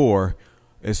number 4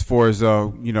 as far as,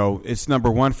 it's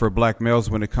number 1 for black males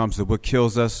when it comes to what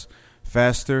kills us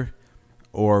faster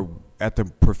or at the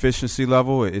proficiency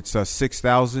level. It's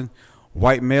 6,000.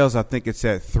 White males, I think it's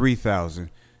at 3,000.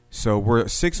 So we're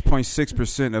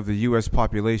 6.6% of the U.S.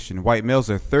 population. White males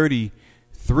are 33%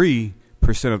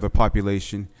 of the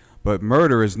population, but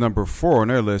murder is number 4 on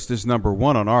their list. It's number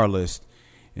 1 on our list.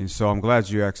 And so I'm glad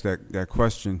you asked that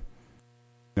question.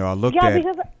 I looked at... Yeah,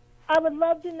 because I would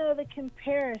love to know the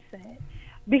comparison.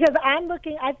 Because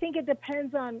I think it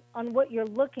depends on what you're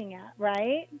looking at,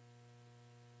 right?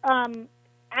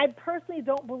 I personally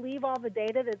don't believe all the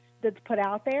data that's put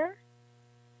out there.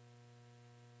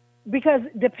 Because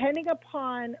depending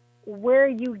upon where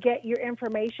you get your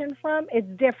information from, it's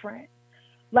different.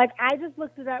 Like, I just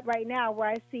looked it up right now where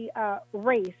I see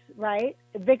race, right?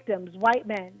 Victims, white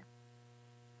men.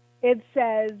 It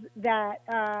says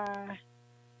that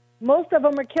most of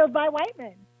them are killed by white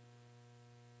men.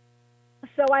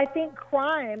 So I think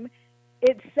crime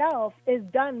itself is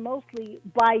done mostly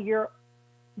by your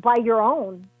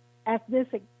own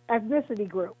ethnicity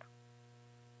group.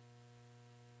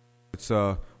 It's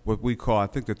what we call, I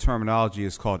think the terminology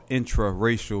is called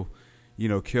intra-racial,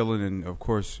 killing. And of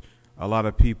course, a lot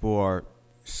of people are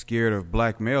scared of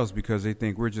black males because they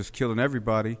think we're just killing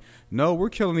everybody. No,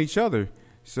 we're killing each other.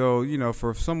 So,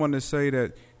 for someone to say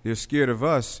that they're scared of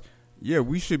us, yeah,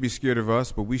 we should be scared of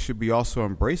us, but we should be also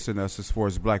embracing us as far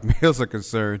as black males are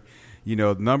concerned.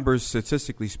 Numbers,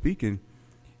 statistically speaking,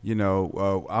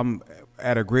 I'm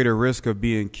at a greater risk of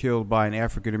being killed by an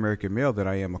African-American male than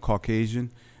I am a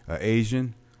Caucasian,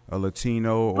 Asian, a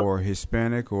Latino, or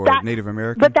Hispanic, or Native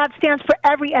American. But that stands for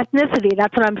every ethnicity.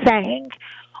 That's what I'm saying.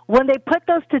 When they put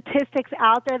those statistics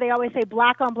out there, they always say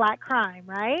black on black crime,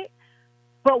 right?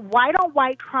 But white on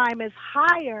white crime is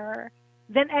higher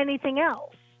than anything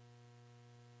else.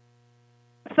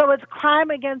 So it's crime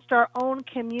against our own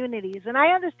communities. And I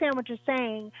understand what you're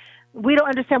saying. We don't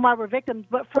understand why we're victims.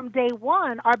 But from day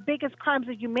one, our biggest crimes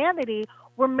of humanity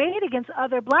were made against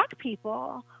other black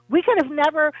people. We could have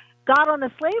never got on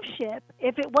a slave ship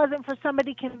if it wasn't for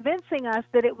somebody convincing us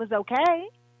that it was okay.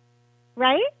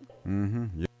 Right?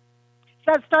 Mm-hmm. Yeah.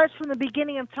 So that starts from the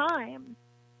beginning of time.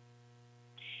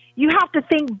 You have to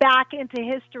think back into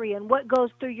history and what goes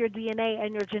through your DNA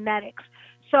and your genetics.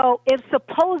 So if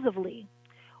supposedly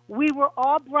we were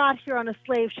all brought here on a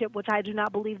slave ship, which I do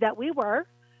not believe that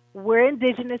we're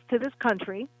indigenous to this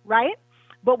country, right?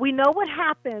 But we know what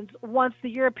happens once the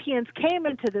Europeans came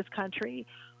into this country.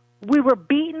 We were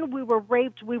beaten, we were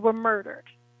raped, we were murdered.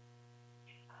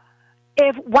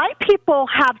 If white people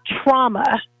have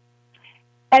trauma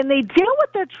and they deal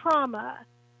with their trauma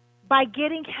by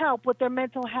getting help with their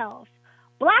mental health,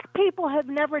 black people have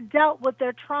never dealt with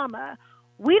their trauma.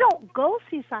 We don't go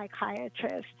see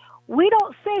psychiatrists. We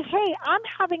don't say, hey, I'm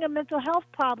having a mental health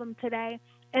problem today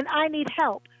and I need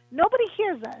help. Nobody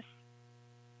hears us.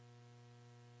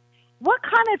 What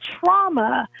kind of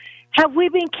trauma have we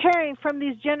been carrying from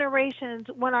these generations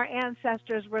when our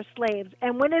ancestors were slaves?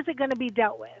 And when is it going to be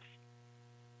dealt with?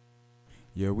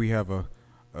 Yeah, we have a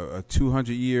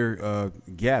 200-year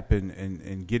gap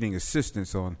in getting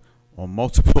assistance on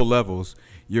multiple levels.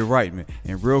 You're right, man.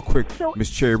 And real quick, Ms.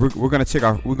 Cherry, we're going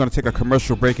to take a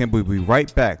commercial break, and we'll be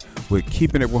right back with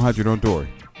Keeping It 100 on Dory.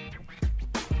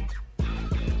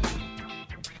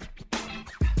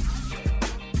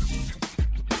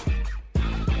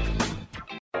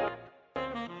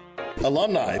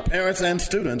 Alumni, parents, and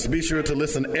students, be sure to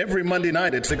listen every Monday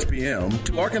night at 6 p.m.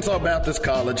 to Arkansas Baptist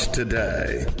College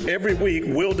Today. Every week,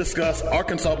 we'll discuss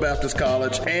Arkansas Baptist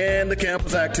College and the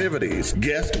campus activities.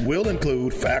 Guests will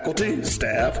include faculty,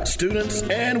 staff, students,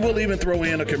 and we'll even throw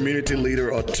in a community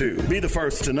leader or two. Be the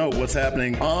first to know what's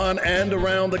happening on and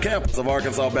around the campus of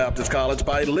Arkansas Baptist College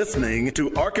by listening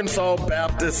to Arkansas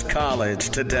Baptist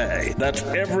College Today. That's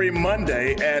every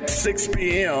Monday at 6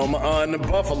 p.m. on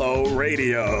Buffalo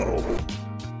Radio.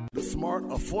 The smart,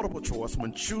 affordable choice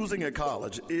when choosing a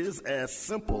college is as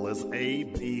simple as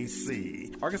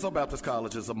ABC. Arkansas Baptist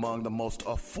College is among the most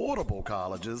affordable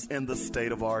colleges in the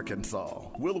state of Arkansas.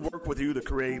 We'll work with you to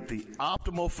create the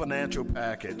optimal financial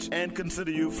package and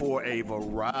consider you for a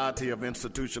variety of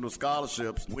institutional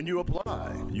scholarships when you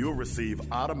apply. You'll receive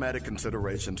automatic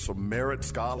considerations for merit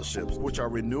scholarships, which are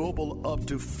renewable up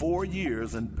to 4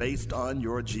 years and based on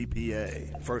your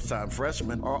GPA. First-time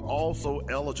freshmen are also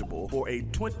eligible for a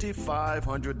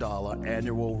 $2,500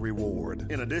 annual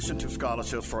reward. In addition to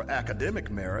scholarships for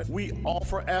academic merit, we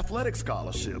offer athletic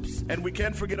scholarships, and we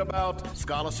can't forget about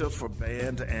scholarships for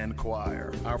band and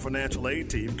choir. Our financial aid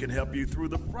team can help you through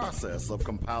the process of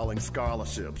compiling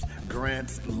scholarships,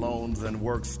 grants, loans, and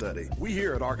work study. We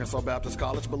here at Arkansas Baptist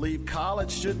College believe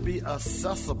college should be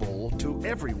accessible to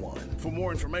everyone. For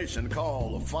more information,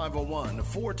 call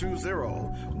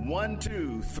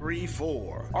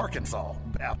 501-420-1234. Arkansas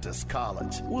Baptist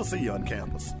College. We'll see you on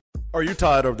campus. Are you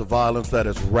tired of the violence that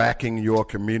is racking your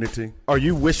community? Are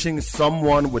you wishing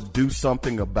someone would do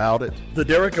something about it? The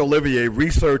Derek Olivier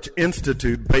Research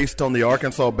Institute, based on the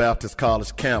Arkansas Baptist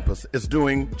College campus, is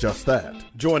doing just that.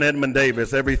 Join Edmund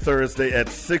Davis every Thursday at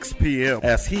 6 p.m.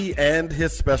 as he and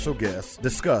his special guests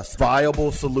discuss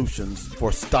viable solutions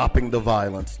for stopping the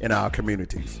violence in our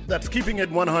communities. That's Keeping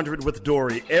It 100 with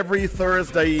Dory every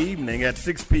Thursday evening at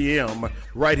 6 p.m.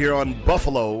 right here on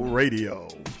Buffalo Radio.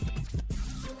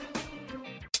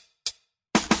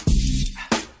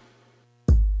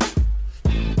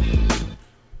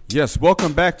 Yes,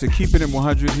 welcome back to Keeping It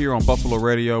 100 here on Buffalo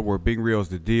Radio, where Big Real is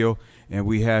the deal. And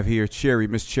we have here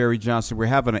Miss Cherry Johnson. We're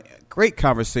having a great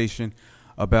conversation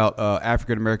about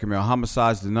African-American male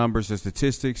homicides, the numbers, the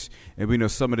statistics. And we know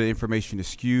some of the information is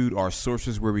skewed, our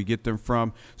sources, where we get them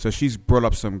from. So she's brought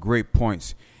up some great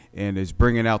points and is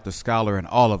bringing out the scholar in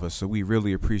all of us. So we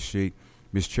really appreciate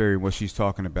Miss Cherry and what she's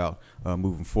talking about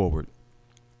moving forward.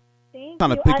 Thank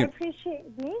you. I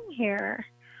appreciate being here.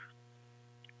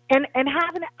 And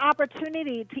have an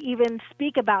opportunity to even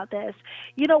speak about this.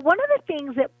 You know, one of the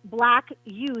things that black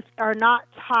youth are not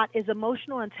taught is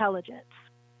emotional intelligence.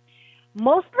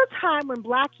 Most of the time when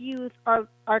black youth are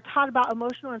taught about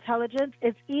emotional intelligence,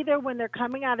 it's either when they're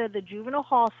coming out of the juvenile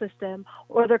hall system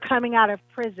or they're coming out of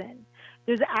prison.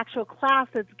 There's an actual class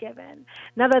that's given.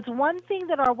 Now, that's one thing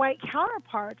that our white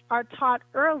counterparts are taught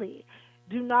early.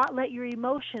 Do not let your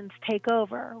emotions take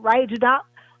over, right? Do not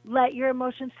let your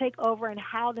emotions take over and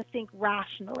how to think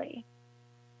rationally.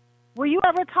 Were you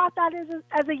ever taught that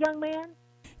as a young man?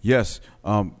 Yes.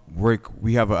 Rick,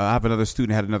 I have another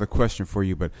student had another question for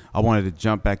you, but I wanted to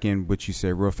jump back in what you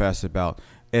said real fast about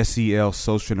SEL,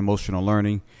 social and emotional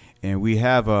learning. And we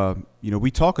have, we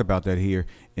talk about that here.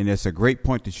 And it's a great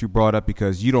point that you brought up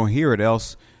because you don't hear it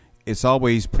else. It's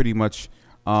always pretty much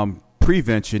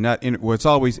prevention, it's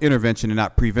always intervention and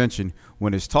not prevention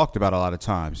when it's talked about a lot of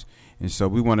times. And so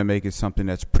we want to make it something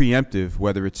that's preemptive,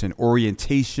 whether it's an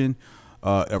orientation,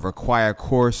 a required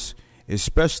course,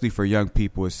 especially for young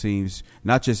people. It seems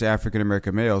not just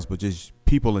African-American males, but just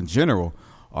people in general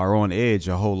are on edge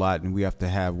a whole lot. And we have to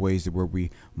have ways where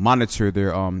we monitor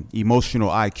their emotional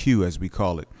IQ, as we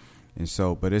call it. And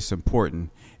so, but it's important.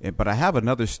 But I have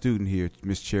another student here,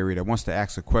 Miss Cherry, that wants to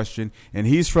ask a question. And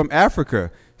he's from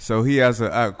Africa. So he has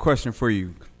a question for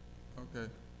you. Okay.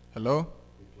 Hello?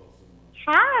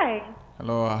 Hi.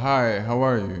 Hello. Hi. How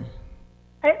are you?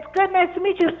 It's good. Nice to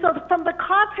meet you. So from the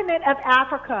continent of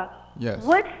Africa, yes.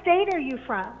 What state are you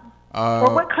from?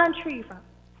 Or what country are you from?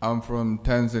 I'm from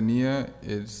Tanzania.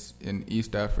 It's in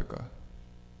East Africa.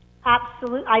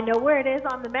 Absolutely. I know where it is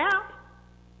on the map.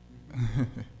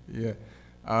 Yeah.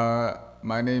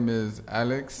 My name is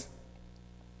Alex,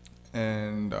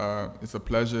 and it's a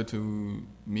pleasure to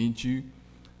meet you.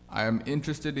 I am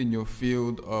interested in your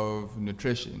field of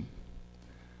nutrition.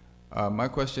 My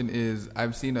question is,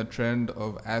 I've seen a trend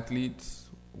of athletes,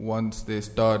 once they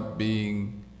start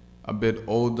being a bit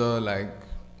older, like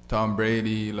Tom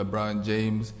Brady, LeBron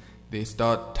James, they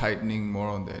start tightening more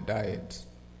on their diets.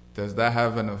 Does that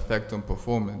have an effect on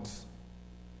performance?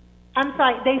 I'm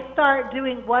sorry, they start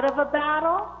doing what of a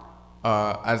battle?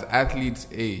 As athletes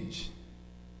age,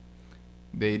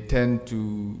 they tend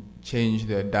to change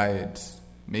their diets,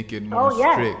 make it more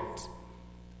strict.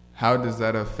 How does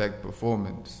that affect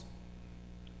performance?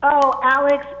 Oh,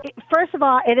 Alex, first of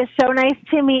all, it is so nice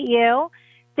to meet you.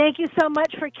 Thank you so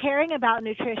much for caring about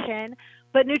nutrition.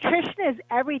 But nutrition is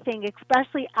everything,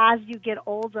 especially as you get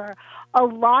older. A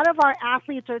lot of our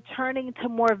athletes are turning to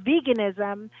more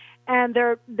veganism, and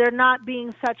they're not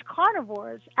being such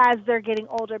carnivores as they're getting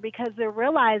older because they're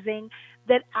realizing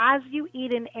that as you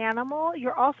eat an animal,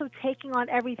 you're also taking on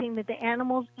everything that the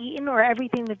animal's eaten or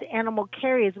everything that the animal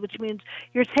carries, which means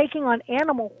you're taking on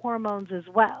animal hormones as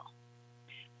well.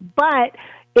 But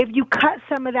if you cut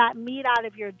some of that meat out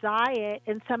of your diet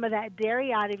and some of that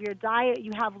dairy out of your diet,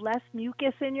 you have less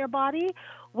mucus in your body,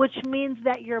 which means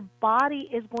that your body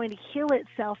is going to heal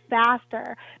itself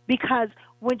faster, because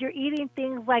when you're eating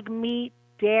things like meat,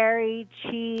 dairy,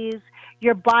 cheese,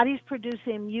 your body's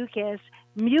producing mucus.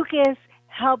 Mucus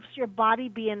helps your body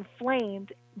be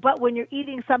inflamed. But when you're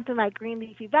eating something like green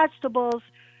leafy vegetables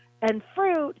and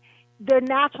fruit, they're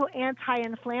natural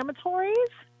anti-inflammatories,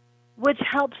 which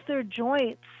helps their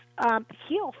joints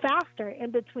heal faster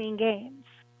in between games.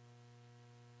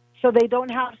 So they don't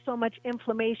have so much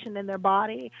inflammation in their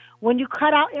body. When you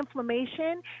cut out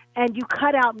inflammation and you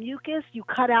cut out mucus, you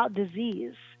cut out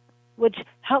disease, which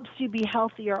helps you be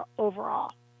healthier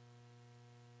overall.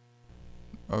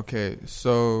 Okay,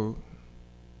 so,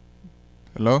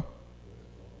 hello?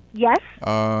 Yes?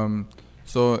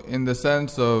 So in the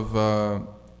sense of,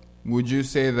 would you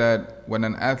say that when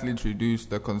an athlete reduces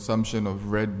the consumption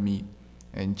of red meat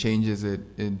and changes it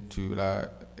into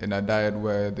in a diet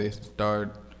where they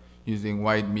start using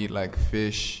white meat like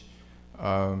fish,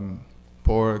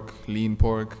 pork, lean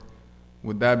pork,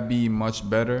 would that be much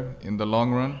better in the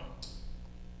long run?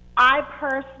 I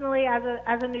personally, as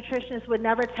a nutritionist, would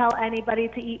never tell anybody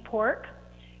to eat pork,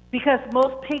 because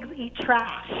most pigs eat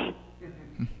trash.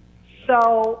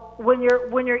 So when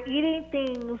you're eating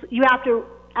things, you have to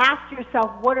ask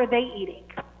yourself, what are they eating?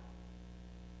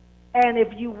 And if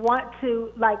you want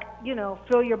to,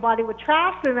 fill your body with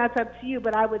trash, then that's up to you,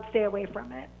 but I would stay away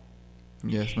from it.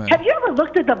 Yes, ma'am. Have you ever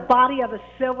looked at the body of a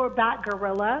silverback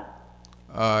gorilla?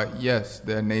 Yes,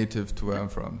 they're native to where I'm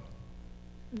from.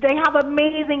 They have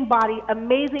amazing body,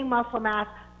 amazing muscle mass,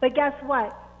 but guess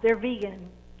what? They're vegan.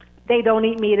 They don't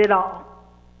eat meat at all.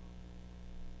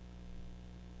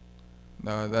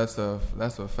 No, that's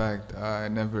a fact. I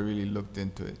never really looked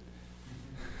into it.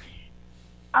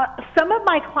 Some of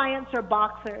my clients are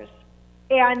boxers,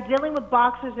 and dealing with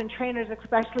boxers and trainers,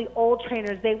 especially old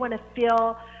trainers, they want to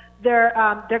feel they're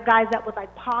guys that with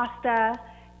like pasta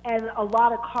and a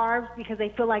lot of carbs, because they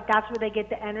feel like that's where they get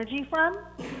the energy from.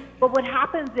 But what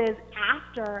happens is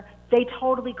after, they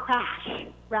totally crash,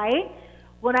 right?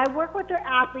 When I work with their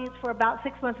athletes for about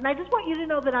 6 months, and I just want you to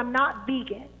know that I'm not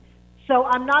vegan. So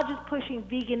I'm not just pushing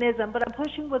veganism, but I'm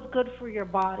pushing what's good for your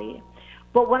body.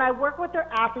 But when I work with their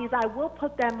athletes, I will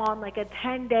put them on like a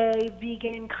 10-day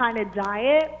vegan kind of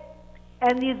diet.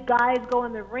 And these guys go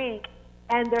in the rink,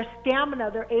 and their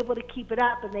stamina, they're able to keep it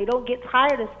up, and they don't get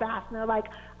tired as fast. And they're like,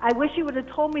 I wish you would have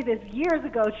told me this years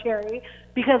ago, Sherry,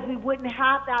 because we wouldn't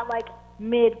have that like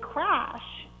mid-crash.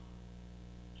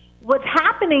 What's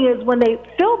happening is when they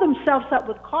fill themselves up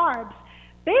with carbs,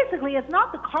 basically it's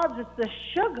not the carbs, it's the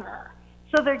sugar.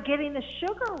 So they're getting the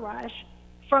sugar rush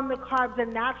from the carbs,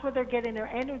 and that's where they're getting their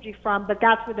energy from, but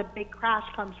that's where the big crash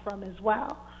comes from as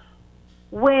well.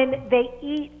 When they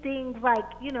eat things like,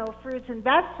 fruits and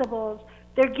vegetables,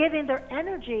 they're getting their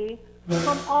energy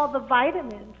from all the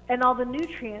vitamins and all the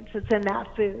nutrients that's in that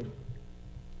food.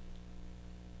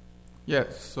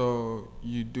 Yes, so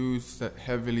you do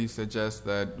heavily suggest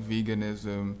that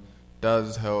veganism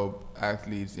does help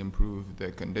athletes improve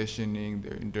their conditioning,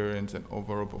 their endurance, and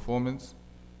overall performance?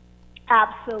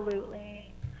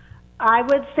 Absolutely. I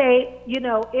would say,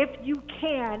 if you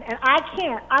can, and I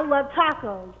can't, I love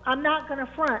tacos. I'm not going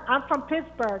to front. I'm from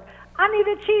Pittsburgh. I need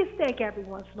a cheesesteak every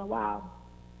once in a while.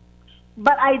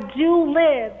 But I do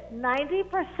live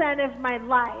 90% of my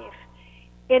life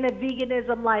in a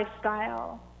veganism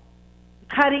lifestyle,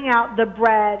 cutting out the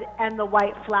bread and the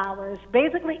white flours.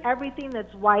 Basically, everything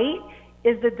that's white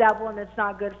is the devil, and it's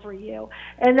not good for you.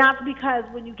 And that's because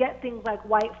when you get things like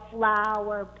white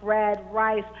flour, bread,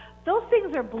 rice, those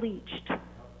things are bleached.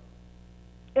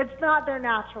 It's not their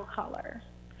natural color.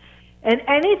 And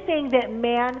anything that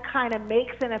man kind of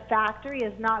makes in a factory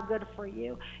is not good for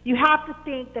you. You have to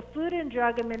think the Food and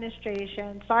Drug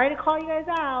Administration, sorry to call you guys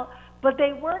out, but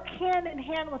they work hand in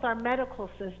hand with our medical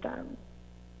system.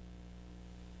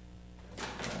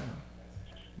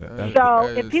 So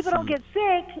if people don't get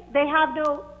sick, they have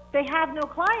no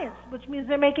clients, which means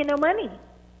they're making no money.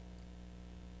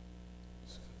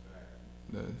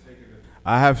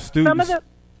 I have students.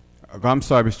 I'm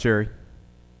sorry, Ms. Cherry.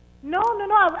 No.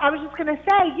 I was just going to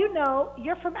say,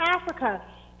 you're from Africa.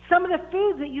 Some of the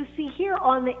foods that you see here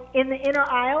in the inner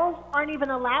aisles aren't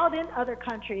even allowed in other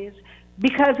countries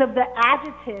because of the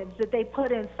additives that they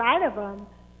put inside of them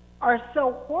are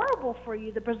so horrible for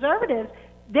you. The preservatives,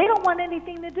 they don't want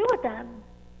anything to do with them.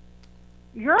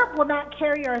 Europe will not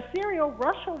carry our cereal.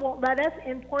 Russia won't let us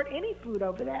import any food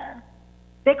over there.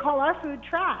 They call our food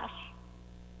trash.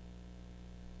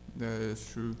 That is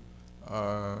true.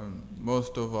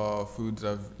 Most of our foods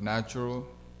are natural.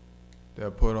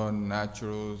 They're put on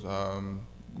naturals.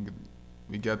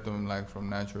 We get them like from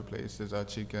natural places. Our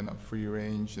chicken are free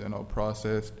range, they're not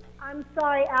processed. I'm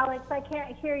sorry, Alex, I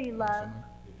can't hear you,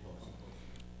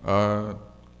 love.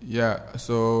 Yeah,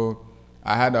 so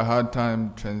I had a hard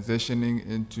time transitioning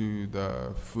into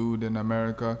the food in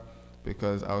America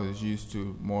because I was used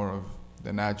to more of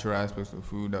the natural aspects of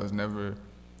food. I was never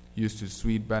used to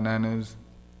sweet bananas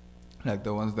like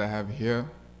the ones they have here,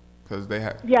 because they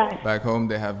have back home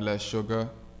they have less sugar.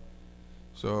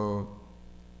 So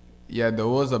yeah, there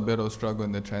was a bit of struggle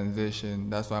in the transition.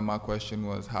 That's why my question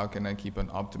was, how can I keep an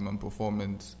optimum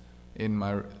performance in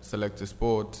my selected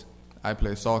sport? I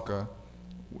play soccer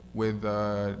with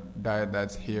a diet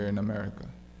that's here in America.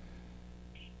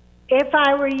 If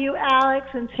I were you, Alex,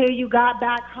 until you got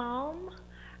back home,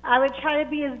 I would try to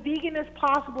be as vegan as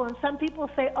possible. And some people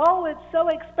say, oh, it's so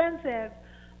expensive.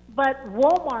 But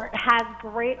Walmart has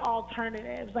great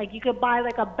alternatives. Like you could buy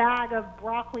like a bag of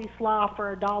broccoli slaw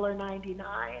for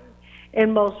 $1.99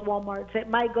 in most Walmarts. It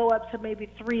might go up to maybe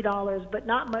 $3, but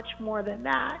not much more than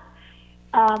that.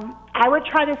 I would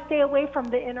try to stay away from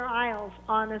the inner aisles,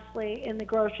 honestly, in the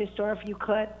grocery store if you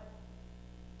could.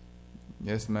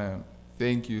 Yes, ma'am.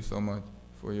 Thank you so much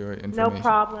for your information. No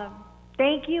problem.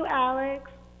 Thank you,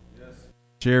 Alex.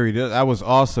 Cherry, that was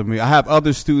awesome. I have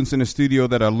other students in the studio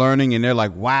that are learning, and they're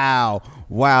like, wow.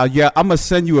 Yeah, I'm going to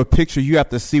send you a picture. You have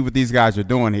to see what these guys are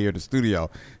doing here at the studio.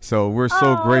 So we're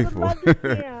so grateful. I'd love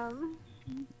to see 'em.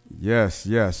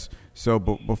 Yes. So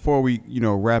before we,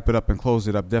 wrap it up and close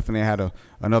it up, definitely I had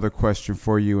another question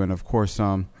for you. And, of course,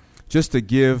 just to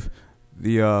give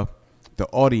the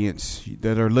audience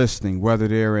that are listening, whether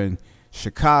they're in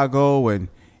Chicago and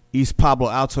East Palo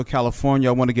Alto, California,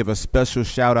 I want to give a special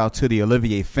shout out to the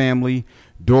Olivier family.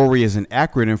 DORI is an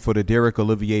acronym for the Derek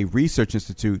Olivier Research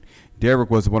Institute. Derek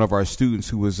was one of our students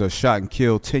who was shot and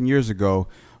killed 10 years ago,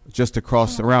 just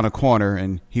around the corner,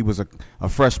 and he was a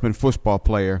freshman football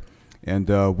player. And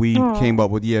we came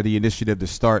up with, the initiative to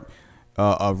start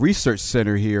a research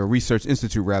center here, a research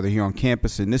institute rather, here on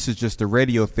campus. And this is just a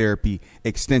radiotherapy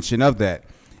extension of that.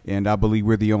 And I believe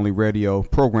we're the only radio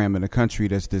program in the country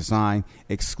that's designed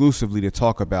exclusively to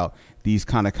talk about these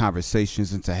kind of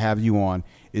conversations, and to have you on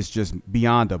is just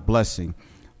beyond a blessing.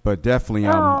 But definitely,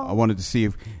 I wanted to see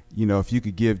if you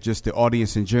could give just the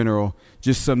audience in general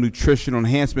just some nutritional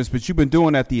enhancements. But you've been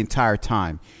doing that the entire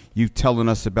time. You've telling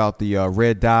us about the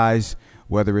red dyes,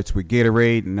 whether it's with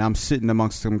Gatorade, and I'm sitting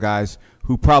amongst some guys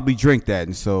who probably drink that,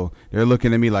 and so they're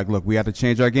looking at me like, look, we have to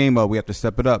change our game up. We have to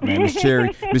step it up, man. Miss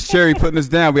Cherry putting us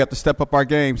down. We have to step up our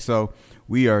game. So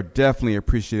we are definitely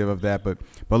appreciative of that. But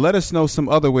let us know some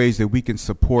other ways that we can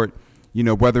support,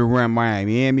 whether we're in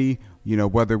Miami,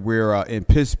 whether we're in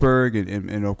Pittsburgh,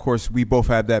 and of course, we both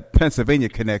have that Pennsylvania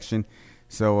connection.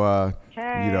 So,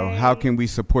 how can we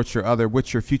support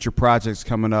what's your future projects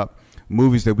coming up,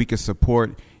 movies that we can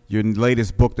support, your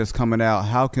latest book that's coming out?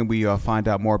 How can we find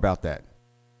out more about that?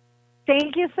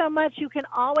 Thank you so much. You can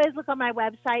always look on my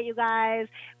website, you guys,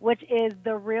 which is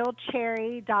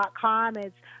therealcherry.com.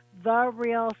 It's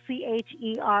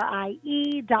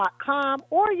therealcherrie.com.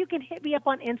 Or you can hit me up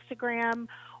on Instagram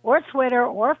or Twitter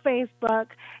or Facebook,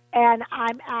 and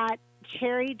I'm at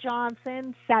Cherry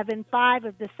Johnson 75.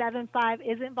 If the 75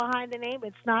 isn't behind the name,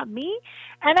 it's not me.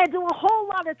 And I do a whole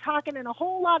lot of talking and a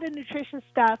whole lot of nutrition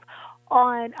stuff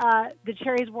on the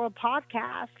Cherry's World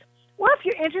podcast. Or if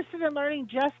you're interested in learning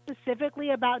just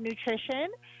specifically about nutrition,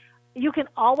 you can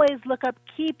always look up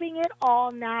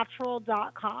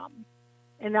keepingitallnatural.com,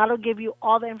 and that'll give you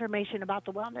all the information about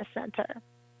the Wellness Center.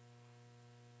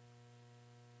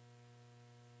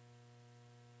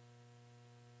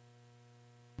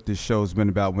 This show's been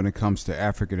about when it comes to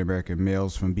African American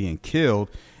males from being killed.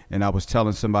 And I was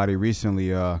telling somebody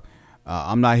recently,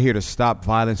 I'm not here to stop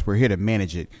violence. We're here to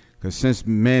manage it. Because since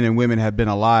men and women have been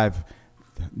alive,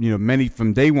 many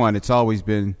from day one, it's always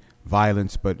been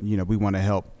violence. But, we want to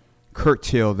help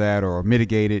curtail that or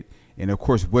mitigate it. And, of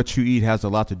course, what you eat has a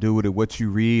lot to do with it. What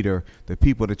you read or the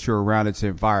people that you're around, it's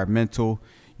environmental,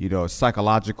 it's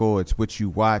psychological. It's what you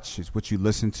watch. It's what you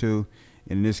listen to.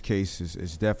 In this case,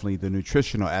 is definitely the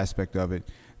nutritional aspect of it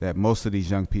that most of these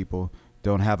young people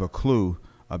don't have a clue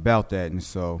about that. And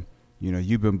so,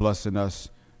 you've been blessing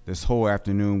us this whole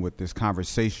afternoon with this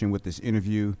conversation, with this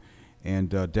interview. And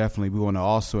definitely we want to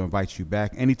also invite you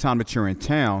back anytime that you're in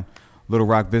town, Little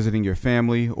Rock, visiting your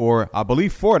family, or I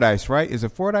believe Fordyce, right? Is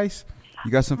it Fordyce?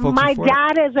 You got some folks My in Fordyce?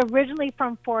 dad is originally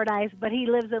from Fordyce, but he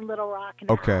lives in Little Rock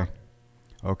now.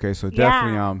 Okay, so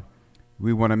definitely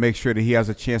we want to make sure that he has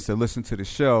a chance to listen to the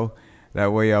show.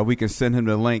 That way we can send him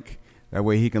the link. That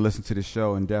way he can listen to the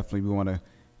show. And definitely we want to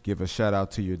give a shout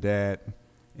out to your dad.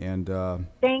 And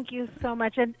thank you so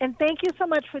much. And thank you so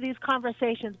much for these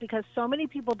conversations, because so many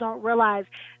people don't realize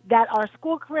that our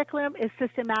school curriculum is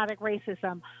systematic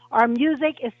racism. Our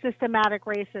music is systematic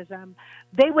racism.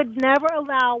 They would never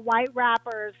allow white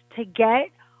rappers to get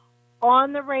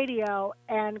on the radio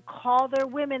and call their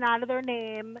women out of their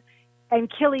name and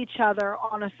kill each other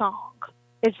on a song.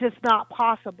 It's just not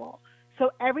possible.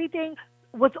 So everything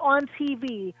what's on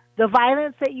TV, the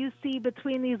violence that you see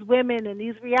between these women and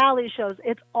these reality shows,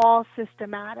 it's all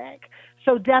systematic.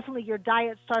 So definitely your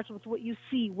diet starts with what you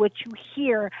see, what you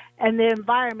hear, and the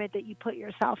environment that you put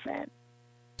yourself in.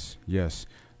 Yes.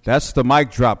 That's the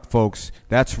mic drop, folks.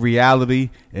 That's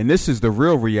reality, and this is the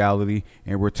real reality,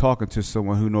 and we're talking to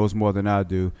someone who knows more than I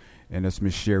do, and it's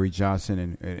Miss Sherry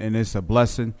Johnson, and it's a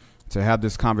blessing to have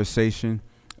this conversation.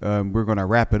 We're going to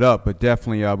wrap it up, but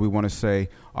definitely we want to say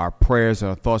our prayers and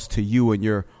our thoughts to you and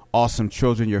your awesome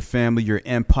children, your family, your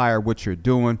empire, what you're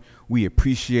doing. We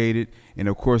appreciate it. And,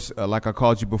 of course, like I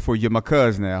called you before, you're my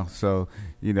cousin now. So,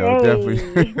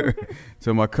 definitely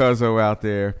to my cousin out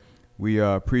there, we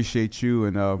appreciate you,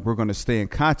 and we're going to stay in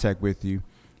contact with you.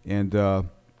 And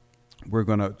we're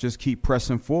going to just keep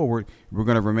pressing forward. We're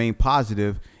going to remain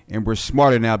positive, and we're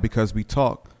smarter now because we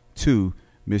talk to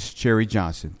Miss Sherry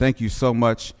Johnson. Thank you so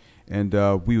much. And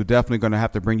we were definitely going to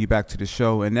have to bring you back to the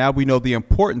show. And now we know the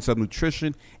importance of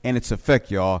nutrition and its effect,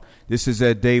 y'all. This is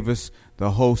Ed Davis,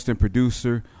 the host and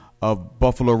producer of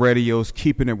Buffalo Radio's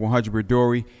Keeping It 100 with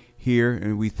Dory here.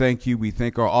 And we thank you. We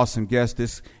thank our awesome guest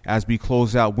as we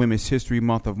close out Women's History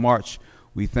Month of March.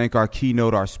 We thank our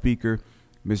keynote, our speaker,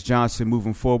 Ms. Johnson,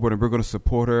 moving forward. And we're going to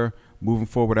support her moving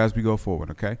forward as we go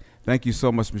forward, okay? Thank you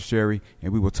so much, Ms. Sherry.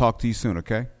 And we will talk to you soon,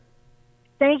 okay?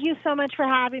 Thank you so much for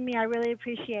having me. I really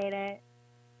appreciate it.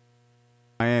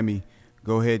 Miami,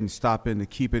 go ahead and stop in to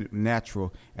Keep It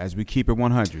Natural as we keep it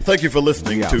 100. Thank you for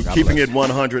listening to Keeping It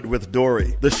 100 with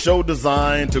Dory, the show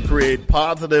designed to create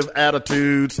positive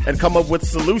attitudes and come up with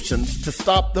solutions to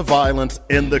stop the violence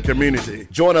in the community.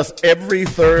 Join us every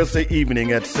Thursday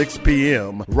evening at 6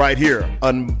 p.m. right here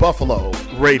on Buffalo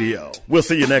Radio. We'll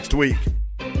see you next week.